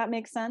this. Does that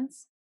make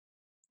sense?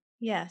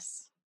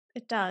 Yes,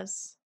 it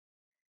does.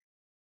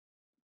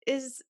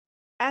 Is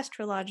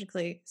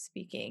astrologically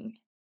speaking,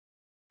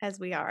 as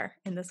we are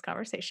in this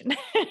conversation,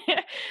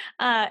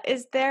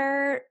 is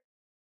there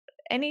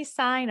any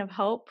sign of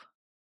hope?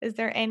 Is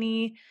there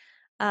any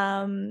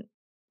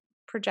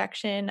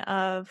projection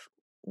of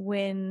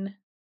when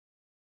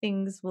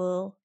things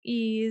will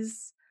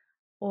ease,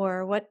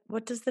 or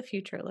what does the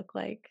future look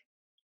like?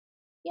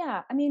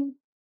 Yeah, I mean,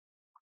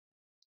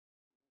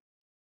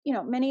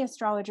 many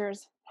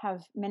astrologers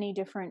have many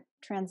different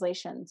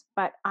translations,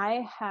 but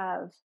I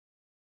have,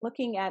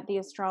 looking at the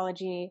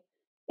astrology,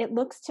 it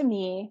looks to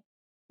me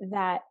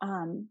that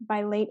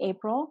by late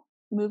April,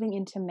 moving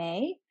into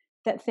May,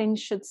 that things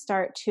should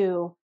start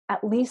to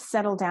at least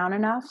settle down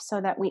enough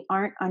so that we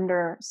aren't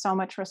under so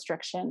much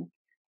restriction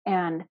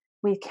and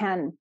we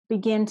can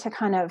begin to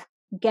kind of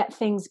get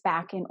things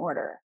back in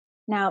order.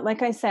 Now,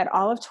 like I said,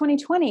 all of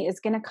 2020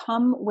 is going to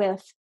come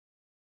with,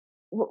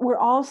 we're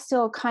all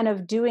still kind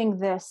of doing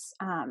this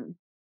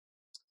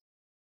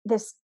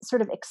this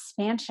sort of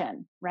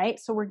expansion, right?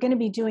 So we're going to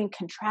be doing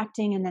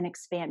contracting and then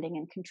expanding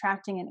and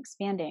contracting and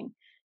expanding.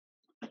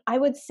 I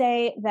would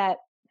say that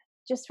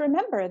just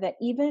remember that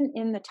even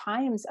in the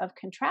times of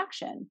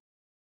contraction,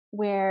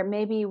 where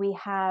maybe we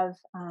have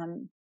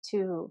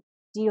to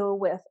deal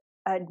with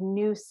a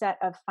new set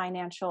of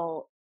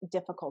financial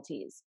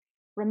difficulties,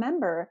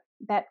 remember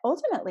that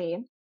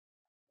ultimately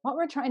what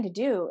we're trying to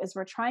do is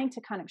we're trying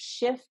to kind of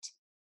shift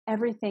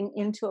everything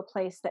into a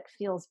place that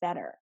feels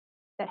better,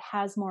 that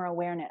has more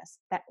awareness,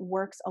 that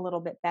works a little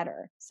bit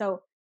better.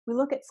 So we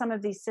look at some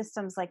of these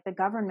systems like the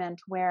government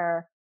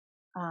where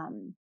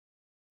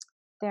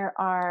there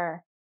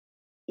are,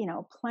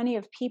 plenty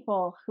of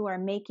people who are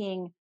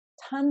making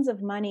tons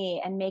of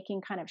money and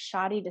making kind of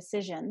shoddy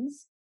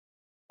decisions.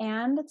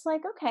 And it's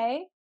like,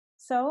 okay,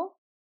 so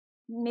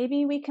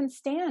maybe we can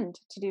stand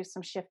to do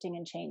some shifting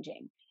and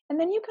changing. And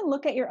then you can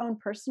look at your own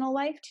personal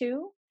life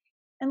too,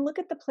 and look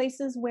at the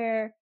places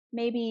where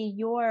maybe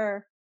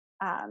your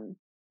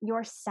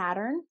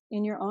Saturn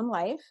in your own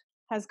life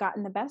has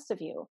gotten the best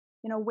of you.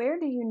 Where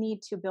do you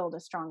need to build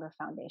a stronger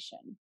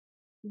foundation?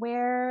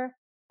 Where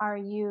are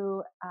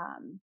you?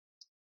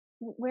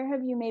 Where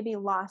have you maybe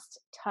lost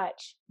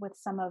touch with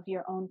some of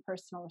your own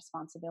personal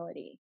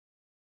responsibility?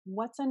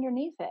 What's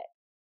underneath it?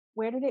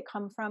 Where did it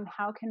come from?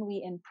 How can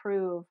we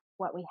improve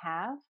what we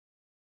have?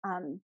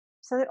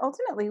 So that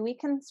ultimately we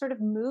can sort of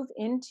move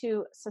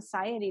into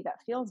society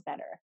that feels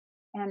better.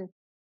 And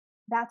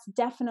that's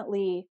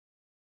definitely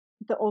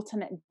the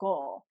ultimate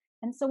goal.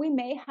 And so we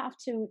may have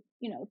to,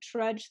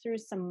 trudge through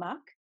some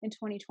muck in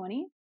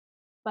 2020,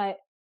 but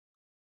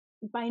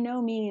by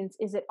no means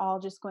is it all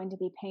just going to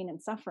be pain and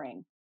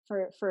suffering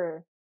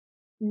for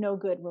no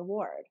good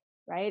reward,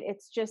 right?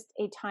 It's just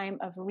a time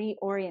of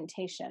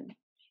reorientation.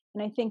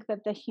 And I think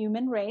that the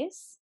human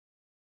race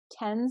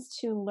tends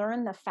to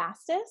learn the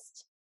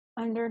fastest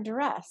under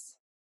duress.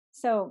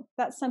 So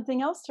that's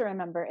something else to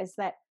remember, is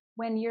that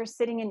when you're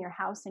sitting in your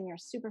house and you're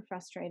super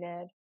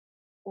frustrated,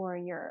 or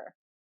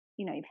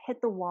you've hit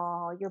the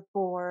wall, you're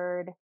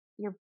bored,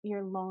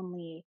 you're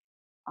lonely,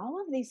 all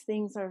of these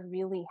things are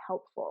really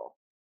helpful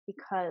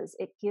because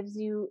it gives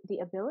you the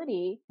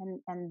ability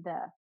and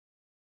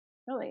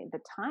the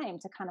time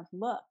to kind of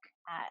look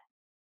at,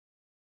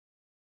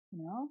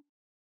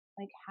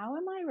 like, how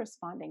am I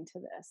responding to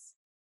this?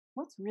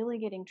 What's really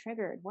getting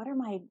triggered? What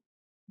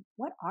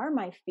are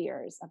my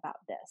fears about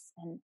this?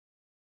 And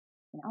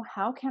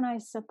how can I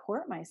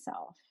support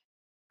myself,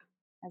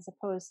 as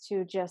opposed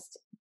to just,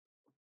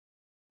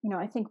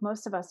 I think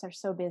most of us are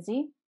so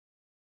busy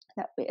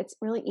that it's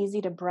really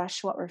easy to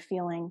brush what we're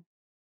feeling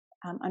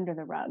under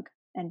the rug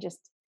and just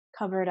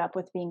cover it up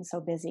with being so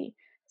busy.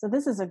 So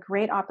this is a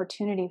great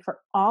opportunity for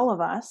all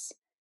of us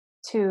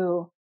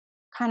to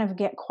kind of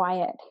get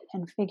quiet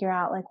and figure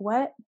out like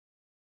what,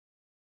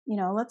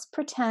 let's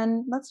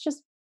pretend, let's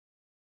just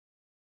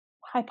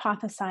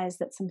hypothesize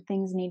that some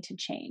things need to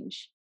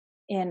change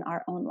in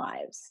our own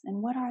lives.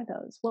 And what are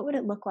those? What would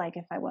it look like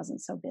if I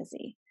wasn't so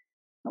busy?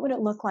 What would it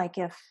look like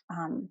if,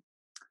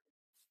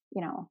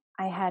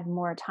 I had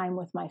more time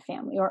with my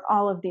family, or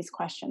all of these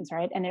questions,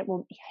 right? And it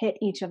will hit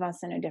each of us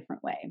in a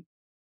different way.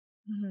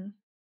 Hmm.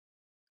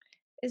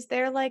 Is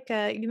there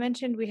you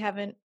mentioned we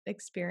haven't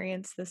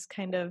experienced this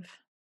kind of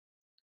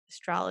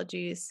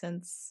astrology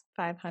since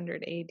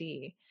 500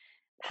 AD.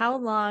 How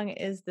long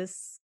is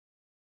this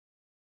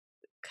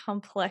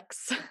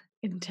complex,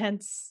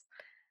 intense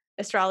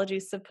astrology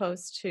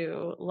supposed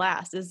to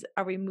last?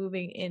 Are we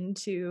moving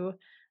into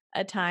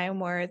a time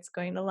where it's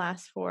going to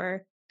last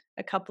for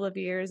a couple of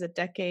years, a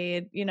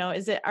decade?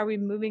 Are we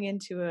moving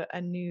into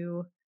a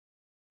new,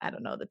 I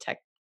don't know the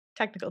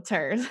technical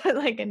terms,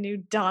 like a new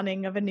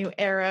dawning of a new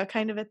era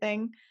kind of a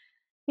thing?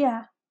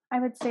 Yeah, I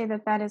would say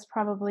that that is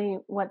probably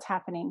what's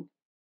happening,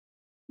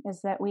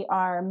 is that we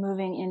are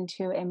moving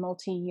into a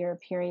multi-year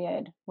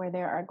period where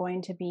there are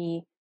going to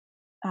be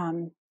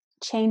um,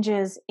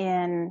 changes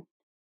in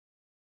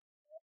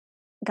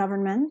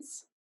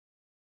governments,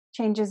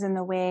 changes in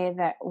the way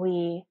that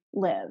we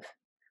live.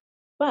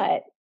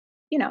 But,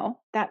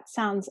 that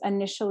sounds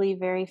initially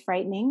very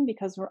frightening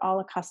because we're all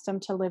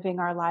accustomed to living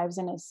our lives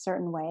in a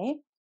certain way.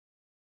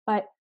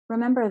 But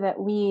remember that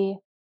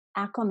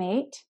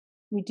acclimate,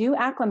 we do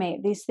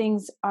acclimate. These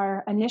things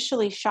are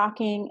initially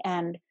shocking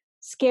and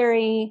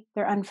scary,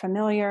 they're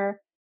unfamiliar.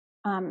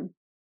 Um,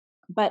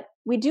 but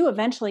we do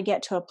eventually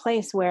get to a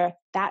place where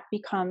that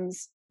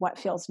becomes what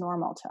feels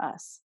normal to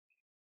us.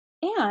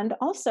 And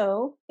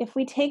also, if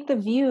we take the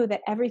view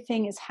that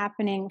everything is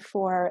happening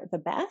for the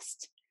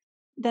best,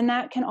 then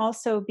that can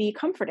also be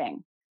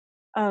comforting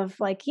of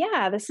like,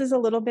 yeah, this is a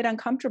little bit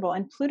uncomfortable.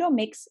 And Pluto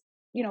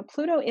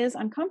is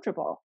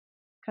uncomfortable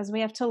because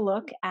we have to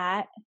look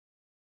at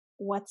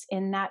what's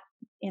in that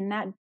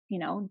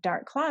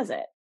dark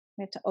closet.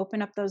 We have to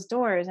open up those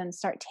doors and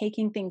start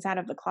taking things out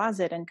of the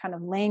closet and kind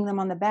of laying them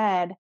on the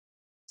bed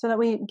so that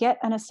we get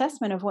an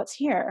assessment of what's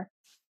here.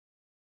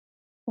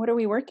 What are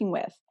we working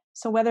with?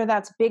 So whether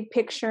that's big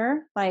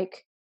picture,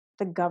 like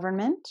the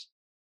government,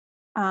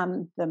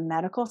 the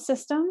medical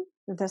system,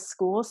 the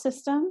school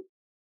system,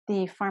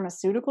 the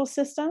pharmaceutical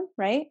system,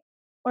 right?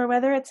 Or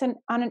whether it's on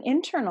an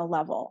internal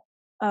level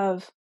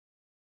of,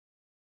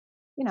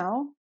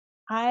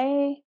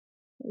 I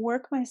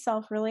work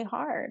myself really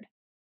hard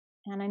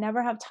and I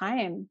never have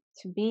time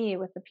to be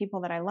with the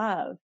people that I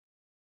love.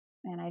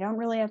 And I don't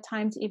really have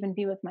time to even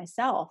be with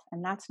myself.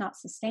 And that's not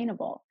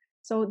sustainable.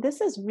 So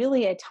this is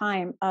really a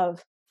time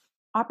of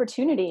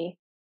opportunity.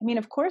 I mean,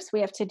 of course,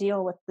 we have to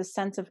deal with the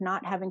sense of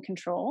not having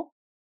control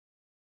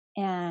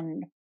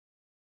and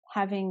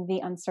having the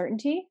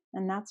uncertainty.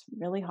 And that's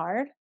really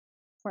hard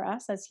for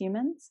us as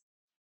humans.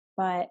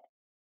 But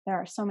there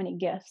are so many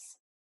gifts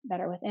that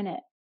are within it,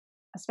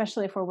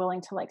 especially if we're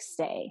willing to like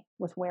stay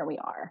with where we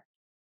are.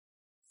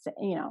 So,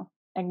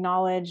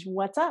 acknowledge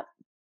what's up.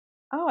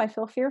 Oh, I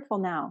feel fearful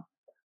now.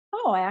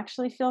 Oh, I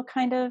actually feel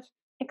kind of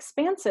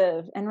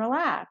expansive and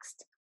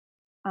relaxed.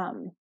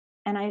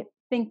 And I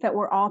think that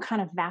we're all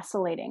kind of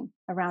vacillating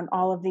around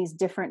all of these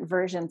different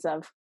versions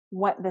of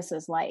what this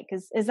is like.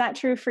 Is that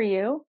true for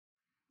you?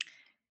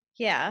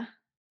 Yeah.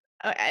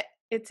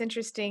 It's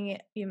interesting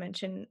you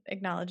mentioned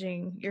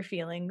acknowledging your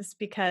feelings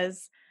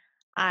because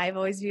I've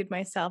always viewed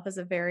myself as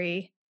a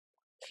very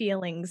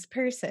feelings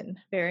person,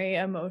 very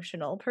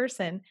emotional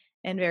person,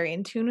 and very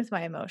in tune with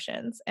my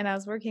emotions. And I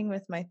was working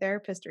with my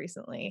therapist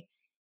recently,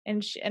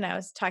 and I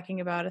was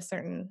talking about a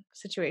certain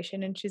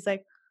situation, and she's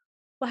like,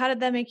 "Well, how did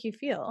that make you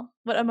feel?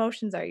 What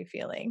emotions are you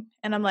feeling?"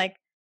 And I'm like,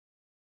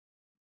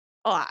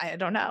 "Oh, I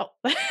don't know."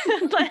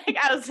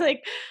 I was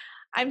like,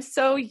 I'm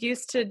so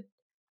used to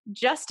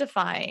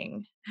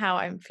justifying how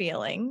I'm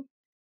feeling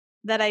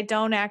that I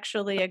don't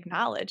actually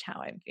acknowledge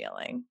how I'm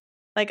feeling.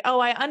 Like, oh,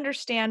 I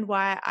understand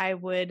why I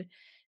would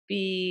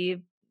be,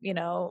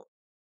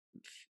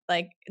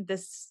 like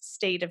this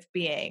state of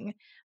being,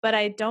 but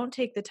I don't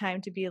take the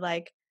time to be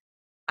like,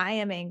 I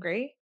am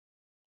angry.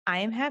 I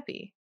am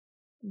happy.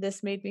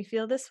 This made me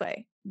feel this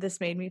way. This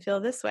made me feel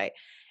this way.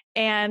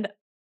 And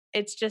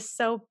it's just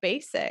so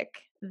basic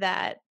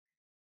that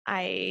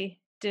I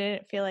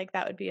didn't feel like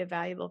that would be a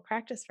valuable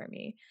practice for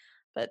me.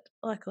 But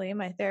luckily,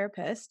 my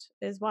therapist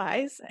is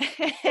wise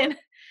and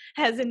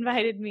has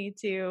invited me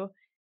to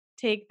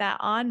take that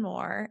on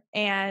more.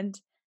 And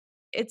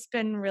it's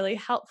been really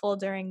helpful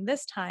during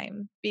this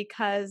time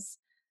because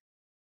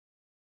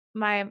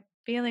my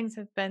feelings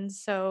have been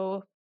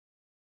so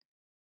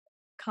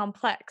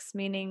complex,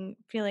 meaning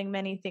feeling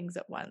many things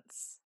at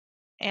once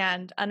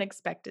and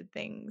unexpected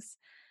things.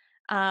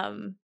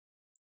 Um,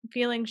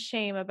 Feeling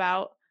shame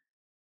about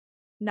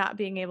not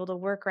being able to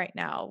work right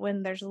now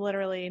when there's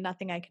literally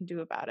nothing I can do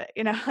about it.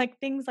 Like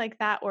things like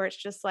that where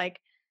it's just like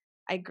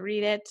I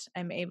greet it,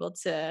 I'm able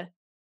to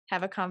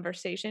have a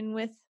conversation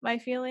with my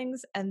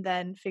feelings and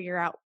then figure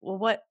out, well,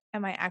 what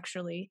am I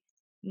actually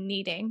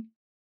needing?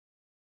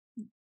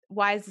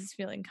 Why is this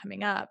feeling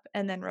coming up?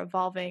 And then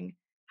revolving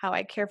how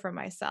I care for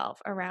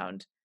myself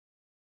around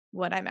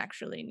what I'm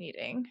actually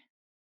needing,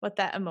 what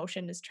that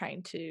emotion is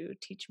trying to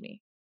teach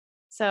me.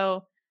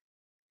 So,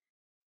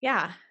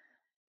 yeah,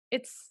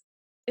 it's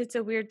it's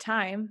a weird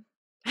time.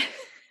 I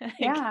guess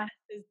Yeah.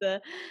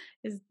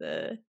 is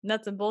the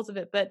nuts and bolts of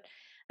it, but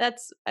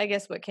that's, I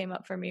guess, what came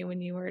up for me when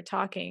you were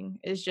talking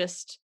is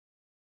just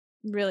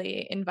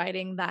really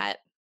inviting that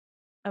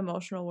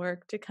emotional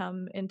work to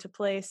come into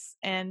place.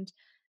 And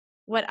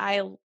what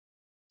I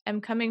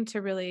am coming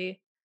to really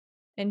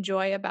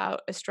enjoy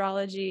about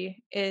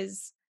astrology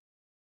is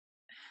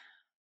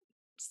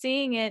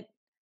seeing it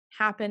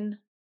happen.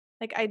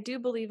 Like, I do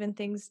believe in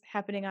things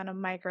happening on a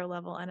micro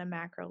level and a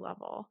macro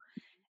level.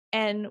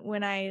 And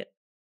when I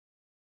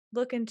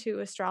look into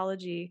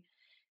astrology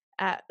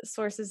at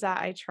sources that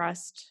I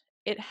trust,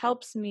 it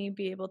helps me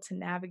be able to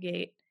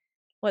navigate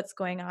what's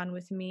going on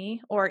with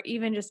me, or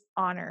even just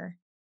honor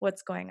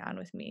what's going on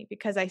with me,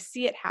 because I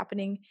see it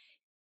happening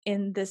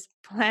in this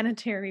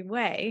planetary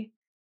way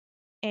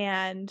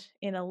and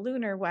in a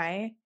lunar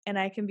way. And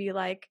I can be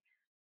like,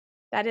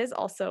 that is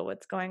also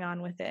what's going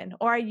on within.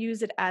 Or I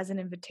use it as an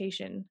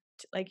invitation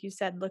to, like you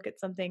said, look at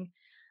something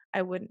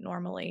I wouldn't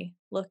normally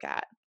look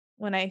at.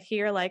 When I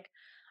hear like,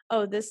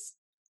 oh, this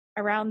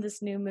around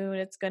this new moon,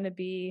 it's going to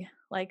be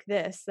like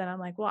this, then I'm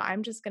like, well,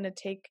 I'm just going to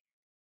take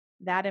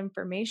that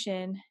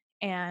information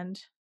and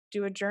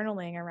do a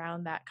journaling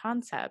around that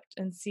concept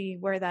and see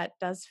where that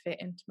does fit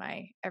into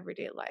my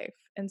everyday life.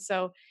 And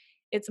so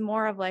it's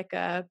more of like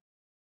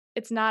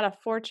it's not a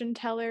fortune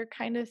teller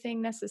kind of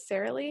thing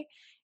necessarily.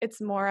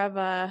 It's more of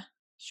a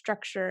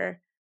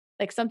structure,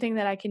 like something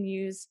that I can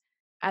use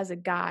as a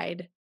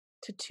guide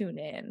to tune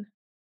in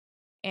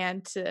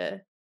and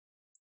to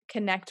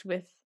connect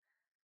with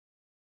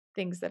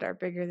things that are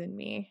bigger than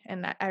me.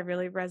 And I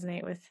really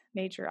resonate with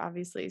nature,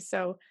 obviously.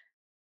 So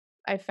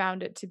I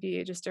found it to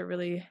be just a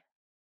really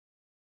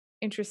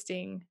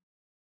interesting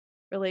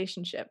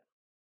relationship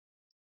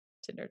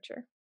to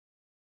nurture.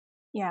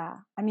 Yeah.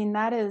 I mean,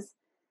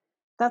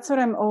 that's what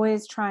I'm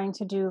always trying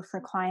to do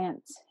for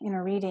clients in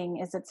a reading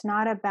is it's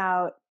not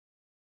about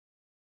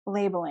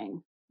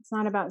labeling. It's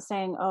not about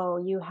saying, "Oh,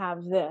 you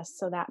have this,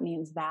 so that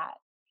means that."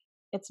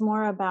 It's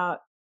more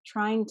about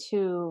trying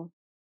to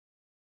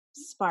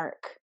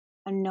spark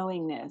a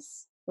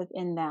knowingness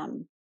within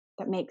them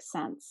that makes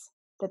sense,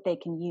 that they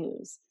can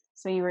use.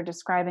 So you were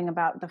describing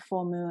about the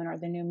full moon or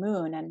the new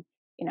moon, and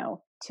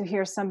to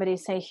hear somebody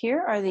say,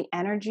 "Here are the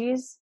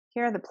energies,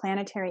 here are the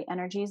planetary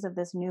energies of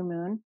this new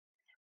moon.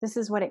 This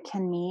is what it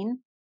can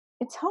mean."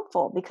 It's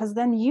helpful because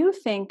then you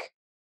think,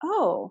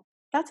 "Oh,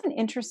 that's an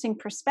interesting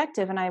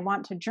perspective and I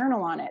want to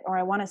journal on it, or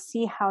I want to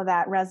see how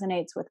that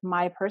resonates with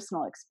my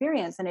personal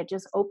experience." And it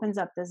just opens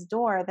up this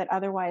door that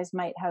otherwise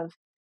might have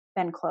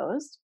been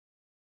closed.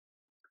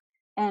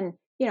 And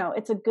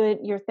it's a good,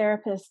 your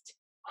therapist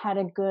had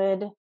a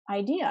good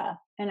idea,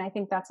 and I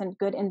think that's a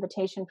good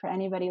invitation for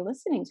anybody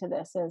listening to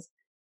this is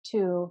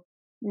to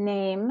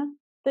name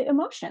the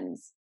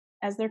emotions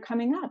as they're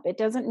coming up. It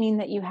doesn't mean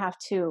that you have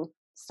to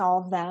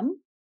solve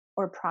them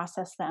or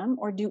process them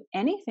or do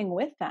anything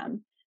with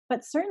them,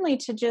 but certainly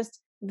to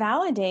just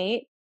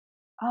validate,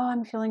 "Oh,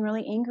 I'm feeling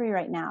really angry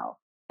right now."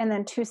 And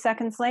then 2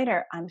 seconds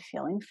later, "I'm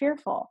feeling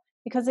fearful."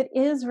 Because it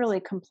is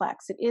really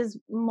complex, it is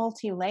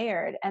multi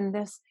layered. And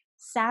this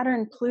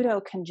Saturn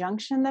Pluto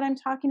conjunction that I'm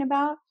talking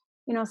about,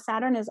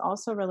 Saturn is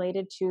also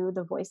related to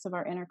the voice of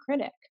our inner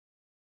critic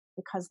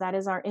because that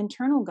is our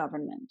internal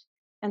government.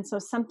 And so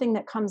something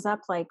that comes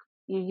up, like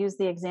you use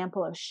the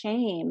example of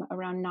shame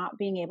around not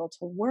being able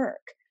to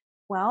work.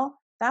 Well,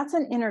 that's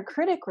an inner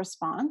critic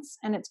response,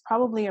 and it's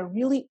probably a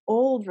really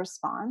old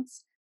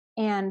response.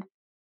 And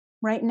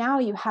right now,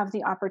 you have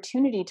the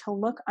opportunity to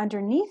look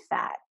underneath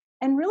that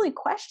and really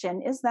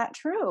question, is that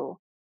true?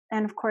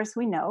 And of course,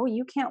 we know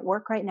you can't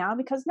work right now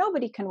because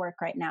nobody can work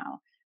right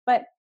now.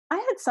 But I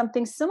had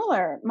something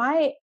similar.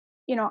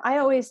 I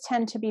always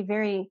tend to be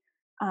very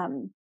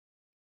um,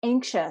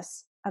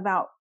 anxious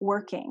about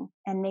working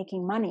and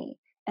making money.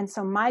 And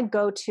so my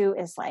go to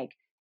is like,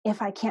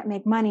 if I can't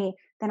make money,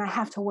 then I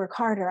have to work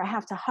harder. I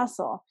have to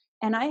hustle.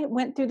 And I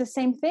went through the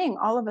same thing.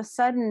 All of a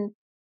sudden,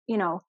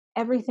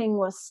 everything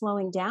was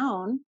slowing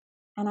down.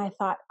 And I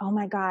thought, oh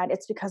my God,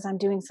 it's because I'm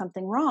doing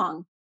something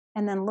wrong.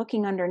 And then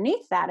looking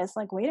underneath that is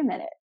like, wait a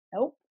minute.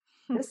 Nope.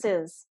 This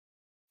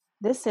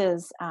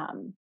is,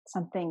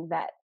 something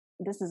that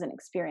this is an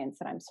experience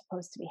that I'm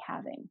supposed to be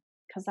having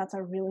because that's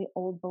a really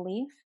old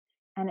belief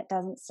and it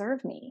doesn't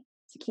serve me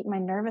to keep my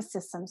nervous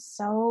system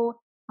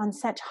so on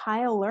such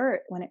high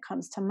alert when it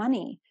comes to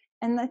money.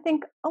 And I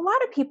think a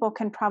lot of people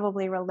can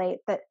probably relate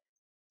that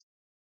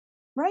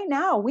right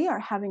now we are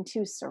having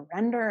to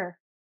surrender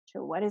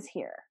to what is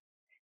here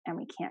and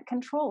we can't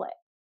control it.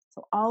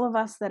 So all of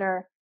us that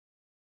are,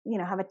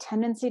 have a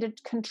tendency to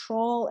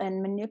control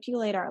and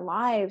manipulate our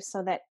lives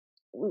so that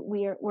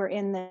we're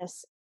in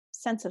this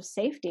sense of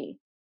safety.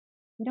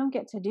 We don't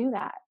get to do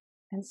that.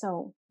 And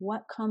so,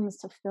 what comes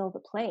to fill the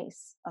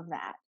place of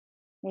that?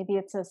 Maybe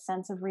it's a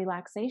sense of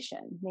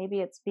relaxation.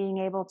 Maybe it's being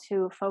able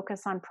to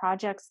focus on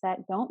projects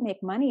that don't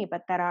make money,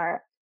 but that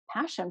are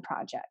passion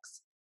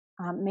projects.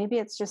 Maybe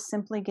it's just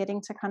simply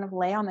getting to kind of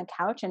lay on the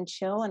couch and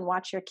chill and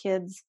watch your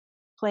kids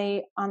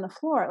play on the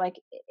floor. Like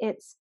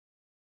it's,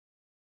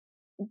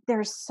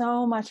 there's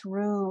so much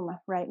room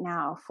right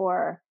now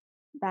for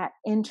that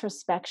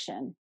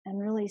introspection and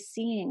really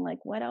seeing like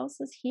what else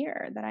is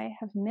here that I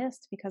have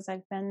missed because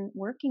I've been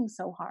working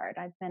so hard.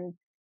 I've been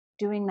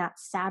doing that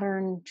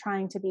Saturn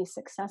trying to be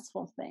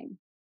successful thing.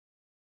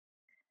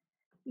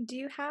 Do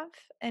you have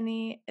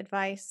any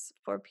advice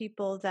for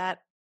people that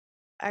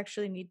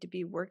actually need to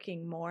be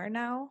working more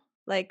now?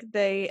 Like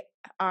they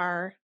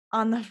are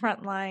on the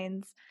front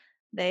lines.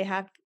 They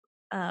have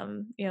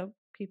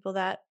people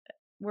that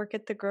work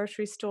at the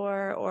grocery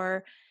store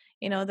or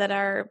that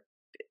are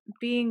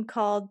being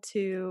called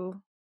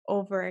to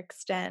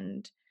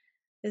overextend.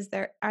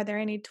 Are there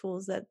any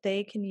tools that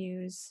they can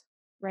use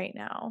right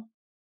now?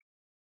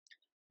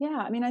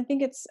 Yeah, I mean, I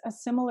think it's a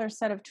similar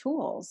set of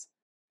tools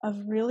of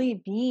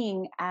really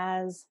being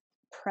as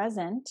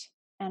present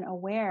and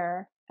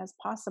aware as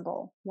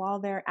possible while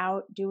they're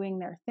out doing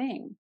their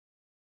thing.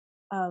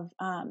 Of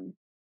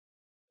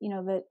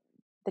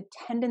the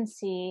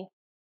tendency,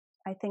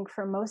 I think,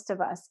 for most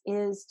of us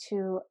is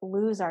to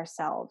lose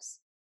ourselves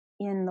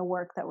in the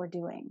work that we're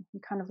doing. We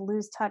kind of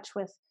lose touch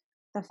with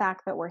the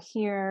fact that we're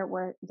here,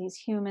 we're these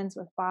humans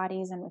with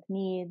bodies and with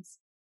needs,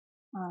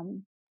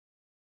 um,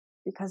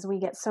 because we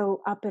get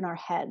so up in our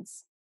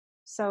heads.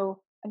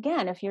 So,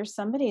 again, if you're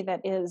somebody that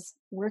is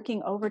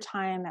working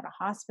overtime at a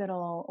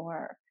hospital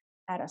or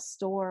at a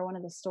store, one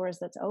of the stores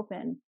that's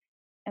open,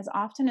 as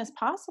often as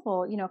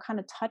possible, kind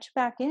of touch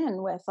back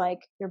in with like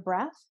your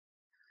breath.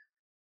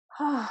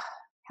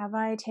 Have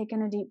I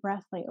taken a deep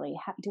breath lately?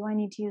 Do I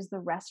need to use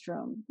the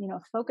restroom?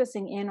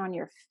 Focusing in on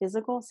your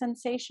physical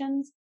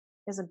sensations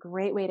is a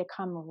great way to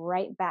come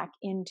right back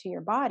into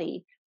your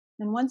body.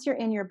 And once you're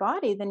in your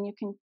body, then you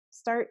can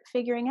start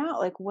figuring out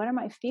like, what am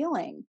I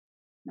feeling?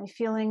 Am I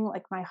feeling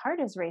like my heart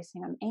is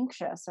racing? I'm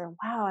anxious, or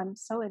wow, I'm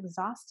so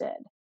exhausted.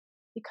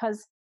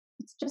 Because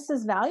it's just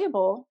as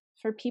valuable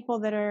for people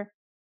that are,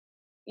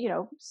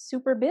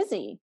 super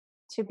busy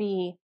to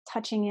be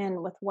touching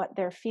in with what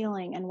they're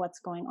feeling and what's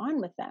going on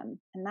with them.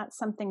 And that's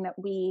something that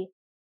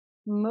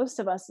most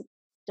of us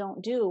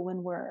don't do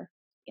when we're,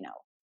 you know,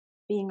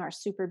 being our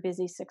super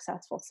busy,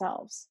 successful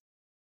selves.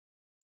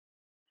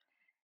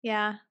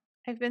 Yeah,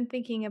 I've been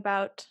thinking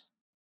about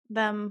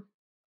them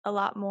a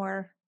lot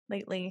more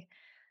lately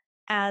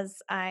as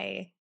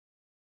I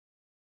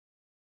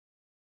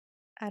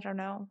don't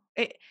know.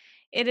 It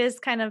is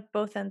kind of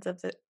both ends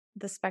of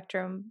the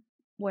spectrum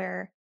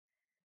where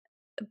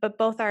but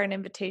both are an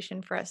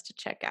invitation for us to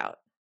check out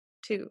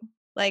too.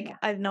 Like Yeah.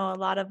 I know a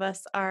lot of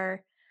us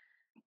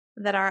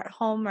that are at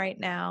home right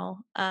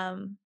now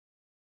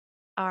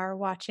are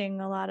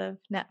watching a lot of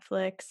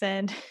Netflix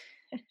and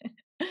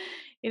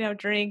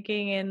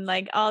drinking and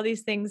like all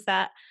these things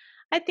that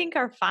I think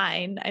are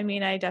fine. I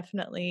mean, I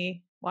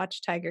definitely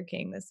watched Tiger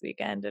King this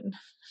weekend and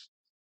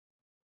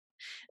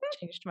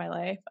changed my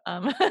life.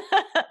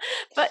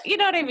 But you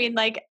know what I mean?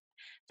 Like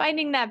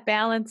finding that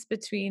balance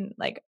between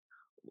like,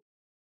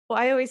 well,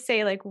 I always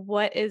say like,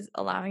 what is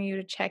allowing you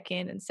to check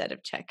in instead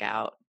of check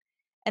out?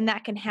 And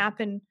that can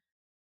happen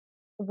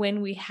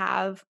when we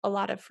have a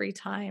lot of free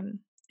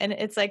time. And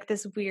it's like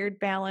this weird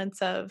balance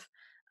of,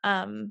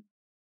 um,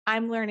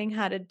 I'm learning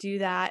how to do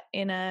that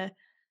in a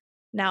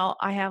now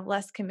I have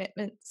less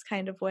commitments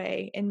kind of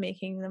way and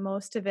making the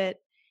most of it.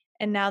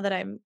 And now that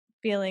I'm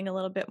feeling a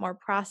little bit more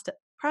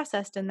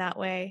processed in that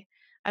way,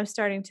 I'm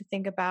starting to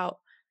think about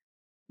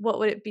what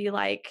would it be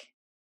like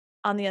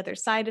on the other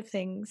side of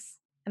things.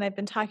 And I've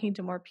been talking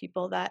to more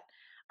people that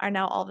are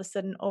now all of a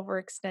sudden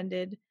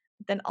overextended,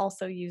 then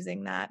also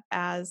using that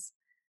as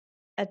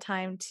a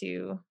time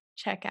to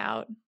check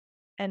out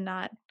and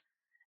not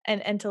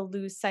and to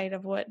lose sight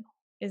of what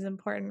is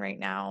important right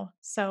now.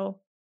 So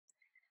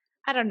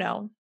I don't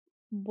know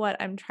what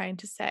I'm trying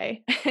to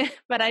say,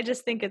 but I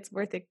just think it's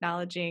worth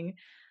acknowledging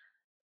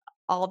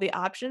all the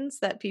options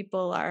that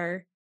people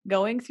are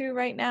going through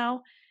right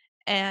now.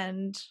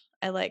 And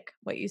I like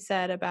what you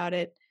said about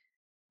it.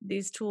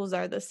 These tools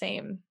are the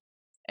same.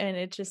 And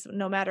it just,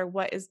 no matter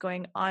what is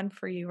going on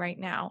for you right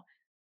now,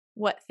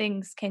 what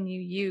things can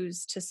you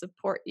use to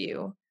support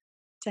you,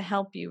 to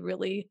help you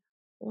really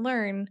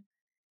learn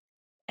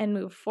and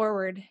move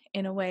forward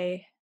in a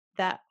way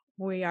that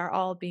we are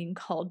all being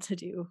called to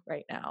do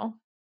right now?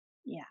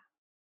 Yeah.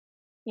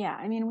 Yeah.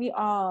 I mean,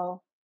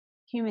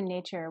 human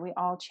nature, we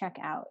all check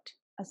out,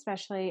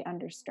 especially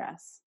under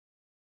stress.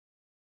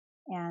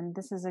 And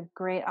this is a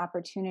great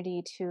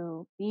opportunity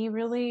to be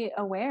really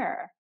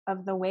aware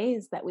of the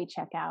ways that we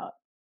check out.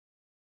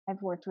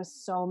 I've worked with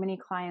so many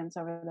clients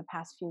over the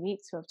past few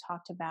weeks who have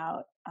talked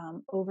about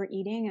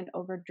overeating and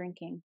over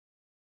drinking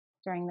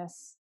during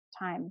this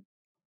time.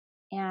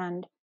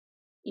 And,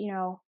 you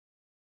know,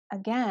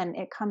 again,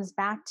 it comes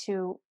back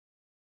to,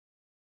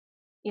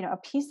 a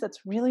piece that's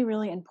really,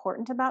 really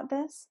important about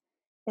this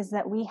is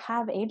that we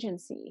have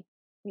agency.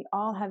 We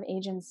all have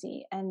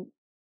agency. And,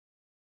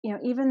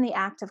 even the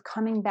act of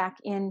coming back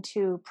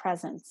into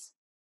presence,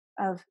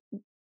 of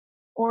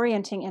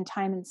orienting in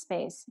time and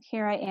space.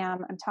 Here I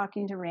am, I'm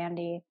talking to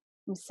Randy,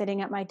 I'm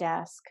sitting at my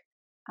desk.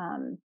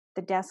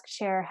 The desk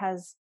chair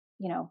has,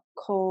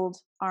 cold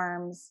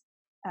arms.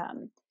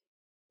 Um,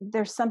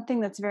 there's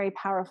something that's very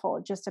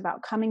powerful just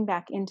about coming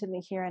back into the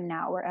here and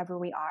now wherever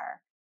we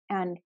are,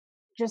 and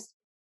just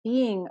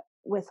being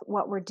with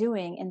what we're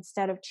doing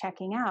instead of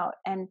checking out.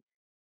 And,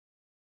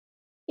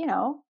 you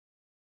know,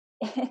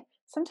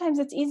 sometimes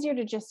it's easier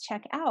to just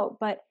check out,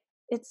 but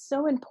it's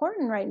so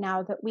important right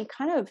now that we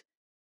kind of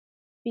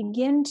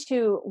begin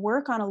to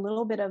work on a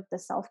little bit of the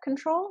self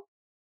control,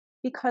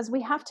 because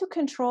we have to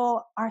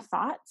control our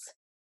thoughts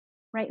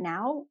right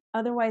now.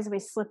 Otherwise, we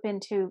slip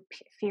into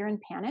fear and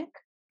panic.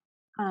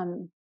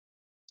 Um,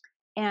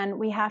 and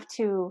we have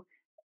to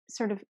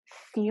sort of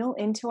feel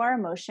into our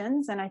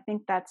emotions. And I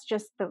think that's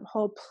just the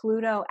whole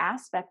Pluto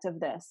aspect of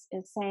this,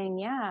 is saying,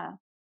 yeah,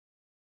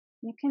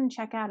 you can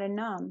check out and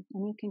numb,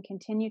 and you can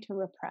continue to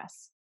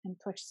repress and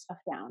push stuff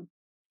down.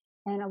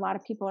 And a lot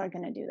of people are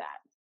going to do that.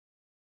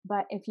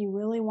 But if you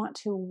really want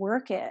to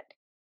work it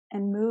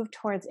and move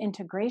towards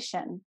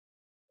integration,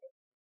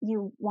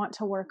 you want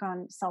to work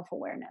on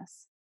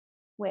self-awareness,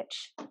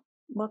 which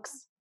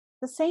looks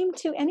the same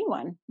to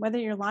anyone, whether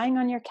you're lying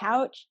on your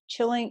couch,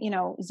 chilling,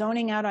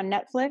 zoning out on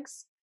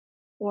Netflix,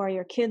 or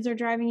your kids are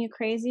driving you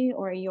crazy,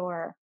 or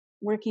you're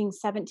working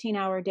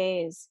 17-hour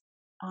days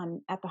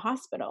at the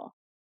hospital.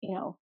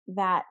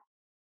 That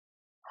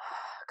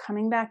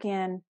coming back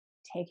in,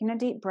 taking a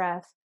deep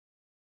breath,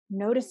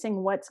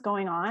 noticing what's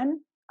going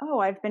on. Oh,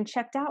 I've been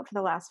checked out for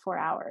the last 4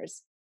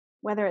 hours,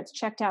 whether it's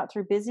checked out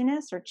through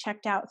busyness or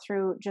checked out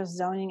through just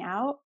zoning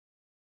out.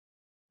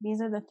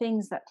 These are the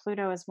things that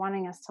Pluto is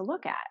wanting us to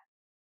look at,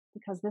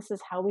 because this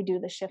is how we do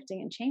the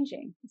shifting and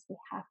changing, is we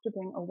have to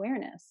bring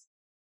awareness.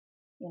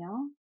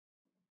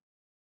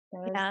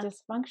 There is Yeah.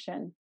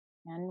 dysfunction,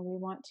 and we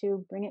want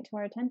to bring it to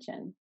our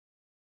attention.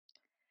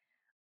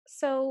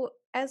 So,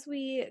 as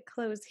we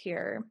close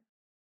here,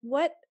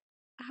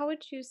 how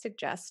would you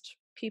suggest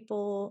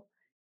people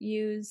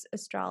use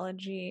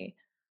astrology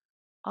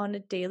on a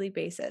daily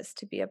basis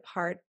to be a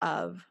part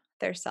of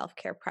their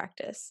self-care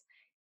practice?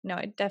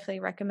 I definitely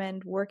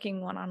recommend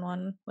working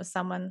one-on-one with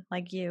someone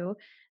like you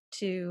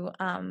to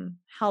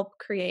help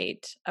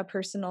create a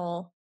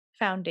personal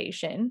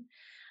foundation.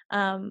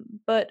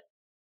 But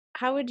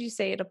how would you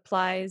say it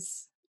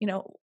applies?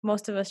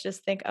 Most of us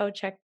just think, oh,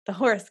 check the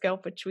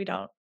horoscope, which we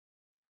don't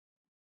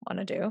want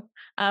to do,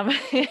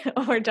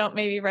 or don't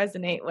maybe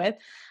resonate with.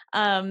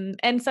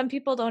 And some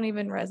people don't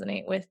even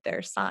resonate with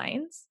their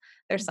signs,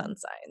 their sun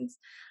signs.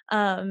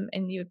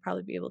 And you would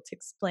probably be able to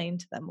explain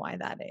to them why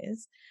that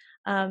is.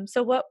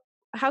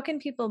 How can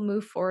people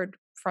move forward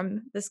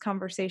from this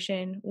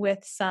conversation with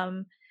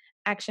some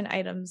action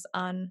items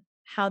on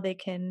how they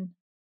can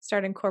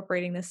start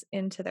incorporating this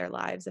into their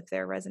lives if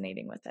they're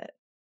resonating with it?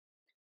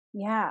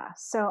 Yeah.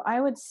 So I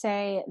would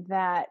say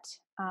that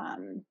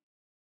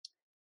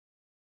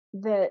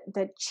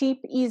the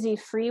cheap, easy,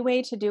 free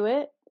way to do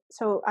it.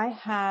 So I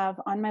have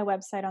on my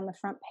website, on the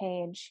front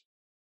page,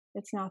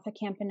 it's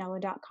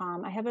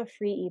nathacampanella.com. I have a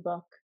free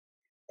ebook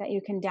that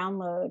you can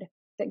download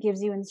that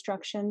gives you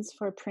instructions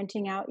for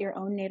printing out your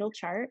own natal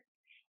chart.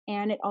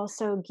 And it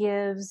also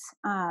gives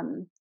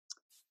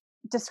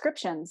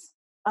descriptions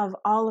of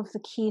all of the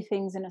key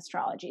things in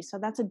astrology. So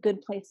that's a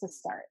good place to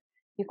start.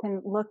 You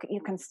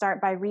can start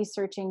by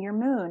researching your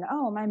moon.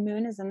 Oh, my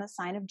moon is in the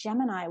sign of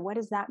Gemini. What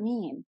does that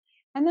mean?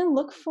 And then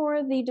look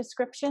for the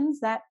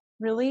descriptions that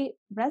really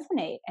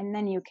resonate. And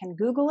then you can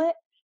Google it.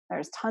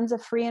 There's tons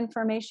of free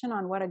information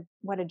on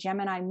what a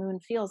Gemini moon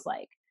feels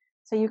like.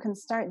 So you can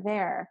start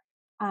there.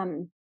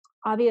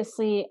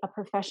 Obviously, a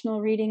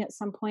professional reading at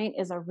some point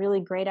is a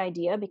really great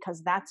idea,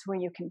 because that's where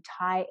you can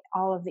tie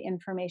all of the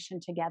information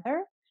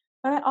together.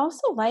 But I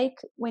also like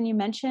when you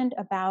mentioned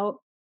about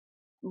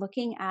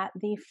looking at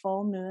the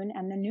full moon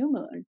and the new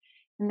moon.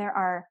 And there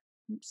are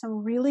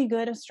some really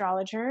good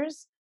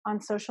astrologers on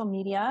social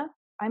media.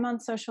 I'm on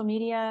social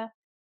media.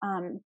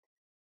 And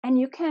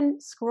you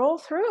can scroll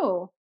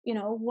through,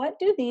 what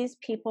do these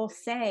people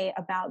say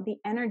about the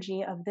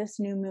energy of this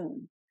new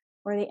moon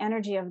or the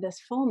energy of this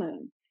full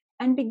moon?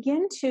 And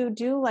begin to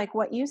do like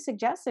what you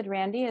suggested,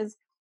 Randy, is,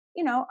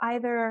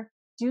 either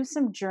do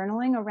some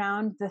journaling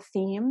around the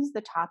themes,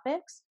 the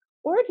topics,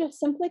 or just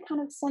simply kind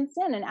of sense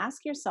in and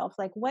ask yourself,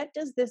 like, what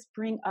does this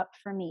bring up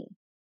for me?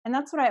 And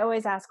that's what I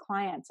always ask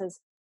clients is,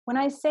 when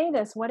I say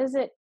this, what is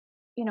it,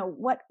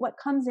 what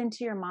comes into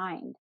your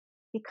mind?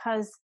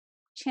 Because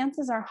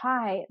chances are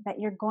high that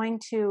you're going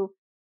to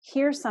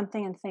hear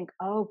something and think,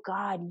 oh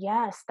God,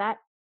 yes, that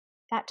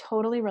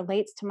totally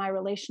relates to my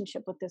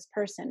relationship with this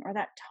person, or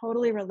that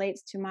totally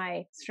relates to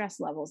my stress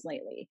levels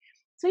lately.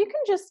 So you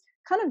can just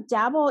kind of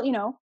dabble,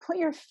 put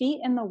your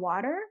feet in the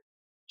water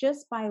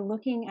just by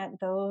looking at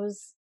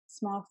those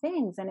small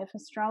things. And if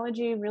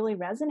astrology really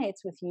resonates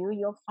with you,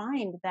 you'll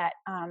find that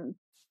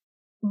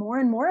more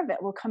and more of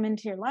it will come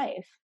into your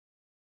life.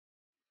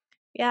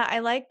 Yeah, I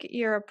like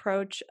your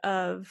approach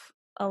of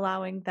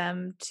allowing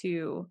them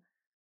to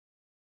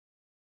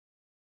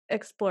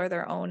explore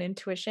their own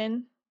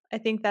intuition. I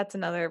think that's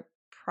another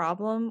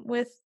problem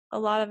with a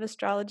lot of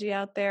astrology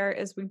out there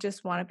is we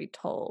just want to be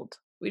told.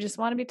 We just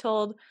want to be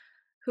told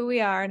who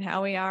we are and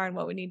how we are and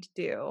what we need to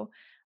do.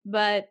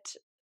 But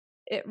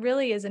it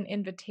really is an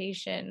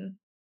invitation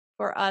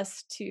for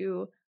us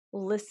to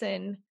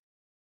listen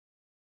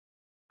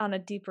on a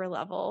deeper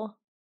level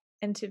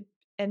and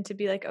to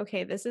be like,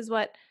 okay, this is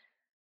what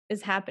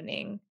is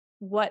happening.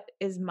 What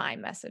is my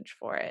message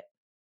for it?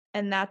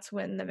 And that's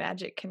when the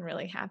magic can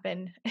really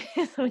happen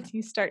when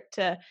you start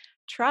to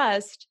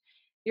trust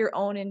your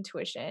own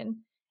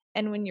intuition.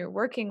 And when you're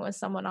working with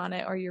someone on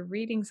it or you're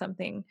reading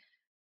something,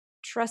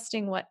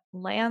 trusting what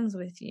lands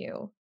with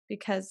you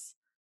because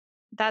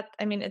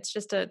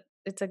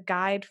it's a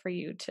guide for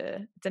you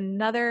it's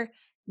another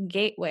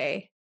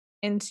gateway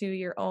into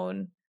your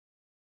own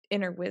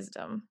inner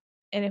wisdom.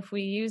 And if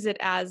we use it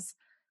as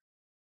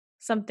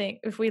something,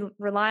 if we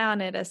rely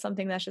on it as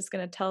something that's just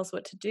going to tell us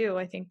what to do,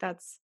 I think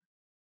that's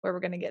where we're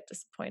going to get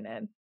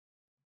disappointed.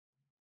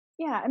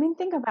 Yeah, I mean,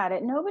 think about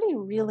it. Nobody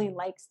really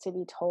likes to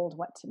be told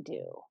what to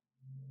do.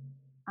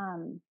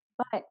 Um,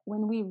 but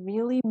when we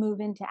really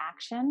move into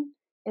action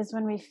is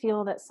when we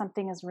feel that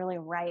something is really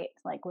right,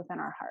 like within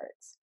our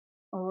hearts,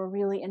 or we're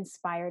really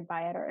inspired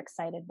by it or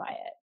excited by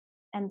it.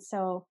 And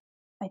so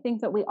I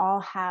think that we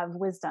all have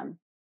wisdom,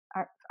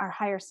 our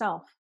higher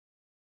self.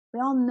 We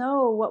all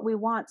know what we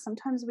want.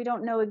 Sometimes we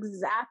don't know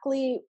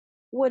exactly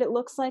what it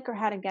looks like or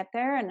how to get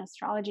there. And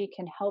astrology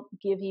can help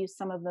give you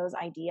some of those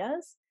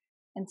ideas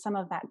and some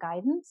of that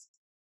guidance.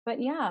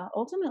 But yeah,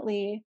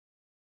 ultimately,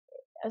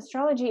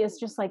 astrology is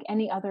just like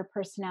any other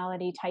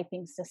personality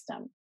typing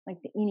system, like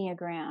the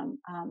Enneagram,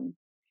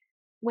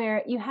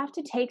 where you have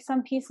to take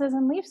some pieces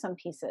and leave some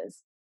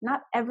pieces.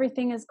 Not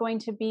everything is going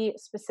to be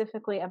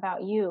specifically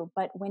about you,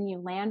 but when you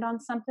land on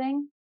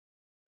something,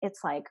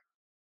 it's like,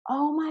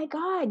 oh my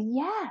God,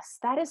 yes,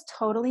 that is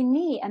totally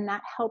me. And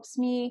that helps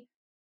me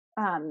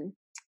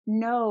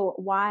know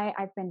why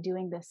I've been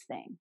doing this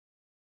thing.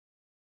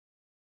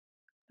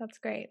 That's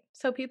great.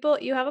 So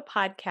you have a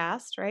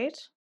podcast, right?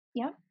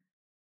 Yep.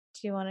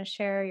 Do you want to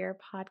share your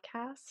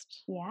podcast?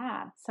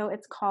 Yeah. So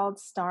it's called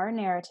Star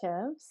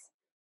Narratives,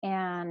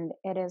 and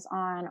it is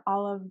on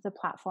all of the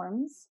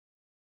platforms.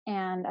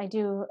 And I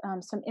do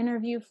some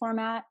interview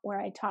format where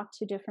I talk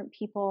to different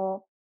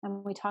people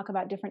and we talk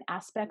about different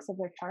aspects of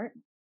their chart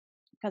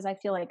because I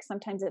feel like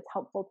sometimes it's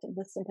helpful to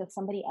listen to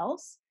somebody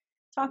else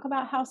talk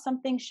about how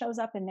something shows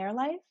up in their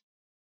life.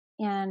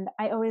 And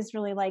I always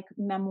really like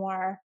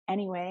memoir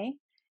anyway.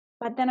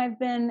 But then I've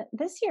been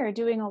this year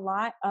doing a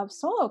lot of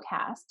solo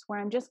casts where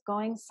I'm just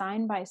going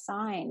sign by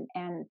sign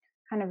and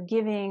kind of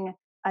giving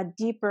a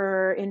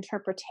deeper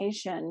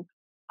interpretation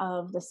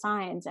of the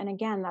signs. And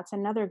again, that's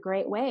another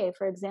great way.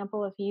 For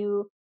example, if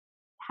you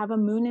have a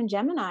moon in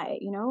Gemini,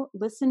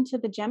 listen to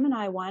the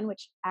Gemini one,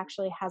 which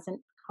actually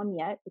hasn't come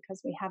yet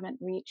because we haven't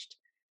reached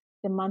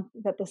the month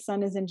that the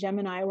sun is in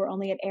Gemini. We're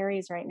only at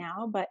Aries right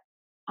now, but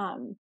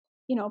um,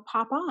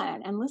 pop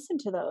on and listen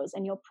to those,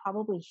 and you'll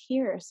probably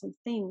hear some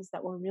things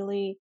that will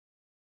really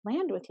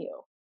land with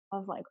you.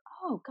 Of like,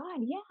 oh God,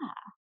 yeah,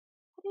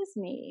 that is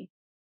me.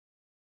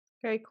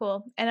 Very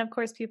cool. And of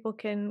course, people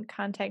can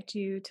contact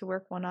you to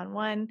work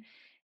one-on-one,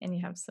 and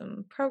you have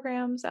some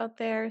programs out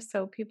there.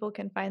 So people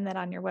can find that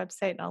on your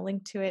website, and I'll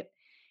link to it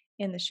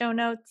in the show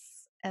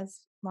notes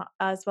as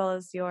well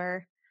as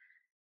your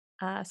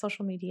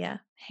social media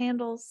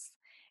handles.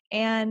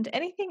 And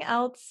anything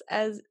else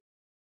as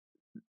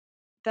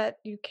that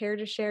you care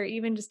to share,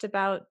 even just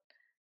about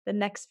the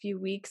next few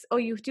weeks? Oh,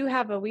 you do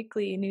have a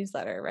weekly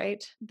newsletter,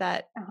 right?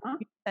 That Uh-huh.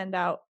 you send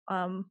out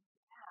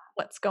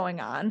what's going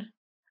on.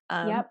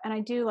 Yep. And I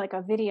do like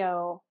a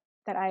video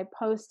that I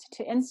post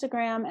to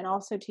Instagram and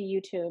also to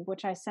YouTube,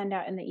 which I send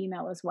out in the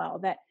email as well,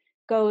 that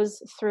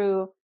goes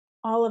through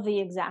all of the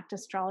exact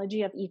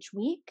astrology of each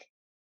week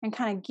and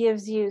kind of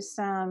gives you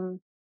some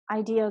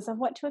ideas of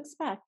what to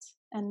expect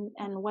and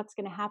what's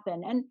going to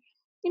happen. And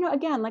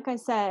again, like I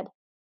said,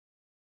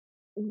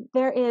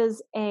 there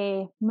is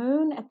a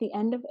moon at the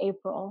end of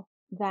April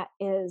that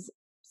is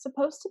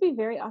supposed to be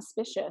very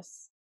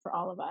auspicious for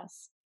all of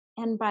us.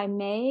 And by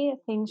May,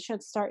 things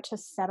should start to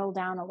settle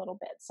down a little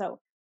bit. So,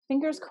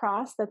 fingers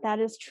crossed that that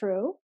is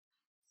true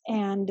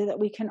and that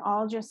we can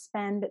all just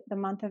spend the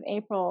month of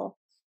April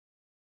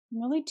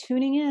really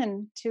tuning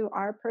in to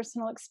our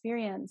personal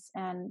experience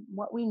and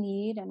what we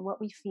need and what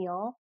we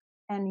feel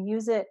and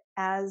use it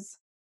as,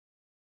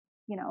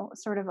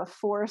 sort of a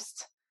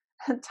forced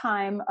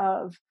time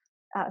of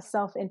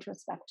self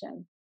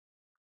introspection.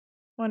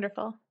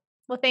 Wonderful.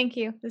 Well, thank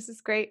you. This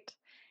is great.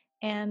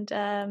 And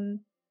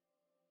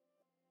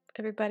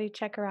everybody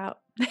check her out.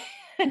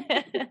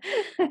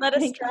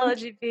 Let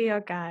astrology be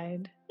your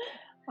guide.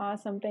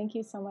 Awesome. Thank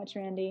you so much,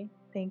 Randy.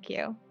 Thank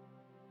you.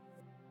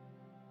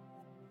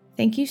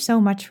 Thank you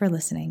so much for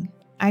listening.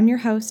 I'm your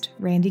host,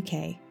 Randy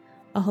Kay,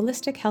 a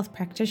holistic health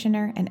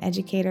practitioner and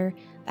educator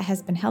that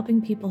has been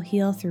helping people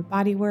heal through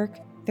body work,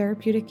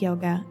 therapeutic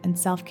yoga and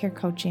self-care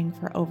coaching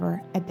for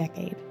over a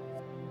decade.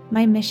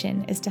 My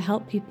mission is to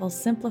help people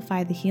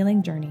simplify the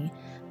healing journey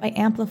by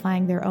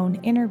amplifying their own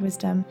inner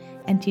wisdom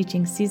and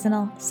teaching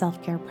seasonal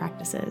self-care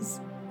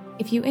practices.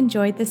 If you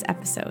enjoyed this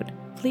episode,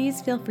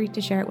 please feel free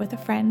to share it with a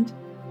friend,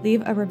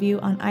 leave a review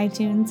on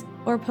iTunes,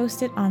 or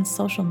post it on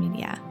social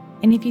media.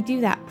 And if you do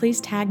that,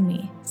 please tag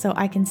me so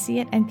I can see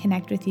it and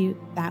connect with you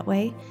that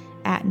way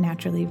at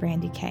Naturally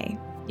Randy K.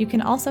 You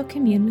can also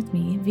commune with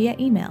me via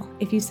email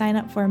if you sign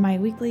up for my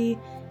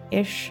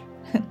weekly-ish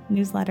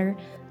newsletter,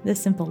 The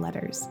Simple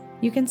Letters.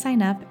 You can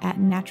sign up at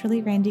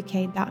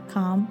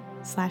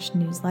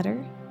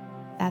naturallyrandyk.com/newsletter.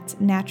 That's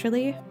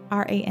naturally,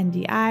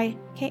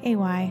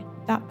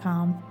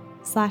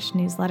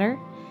 RANDIKAY.com/newsletter.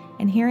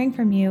 And hearing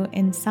from you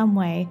in some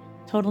way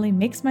totally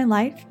makes my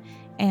life,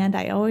 and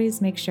I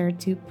always make sure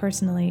to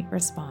personally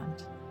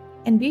respond.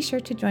 And be sure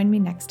to join me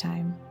next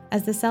time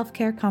as the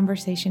self-care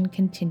conversation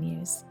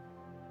continues.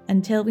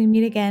 Until we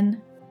meet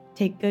again,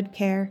 take good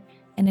care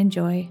and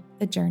enjoy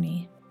the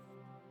journey.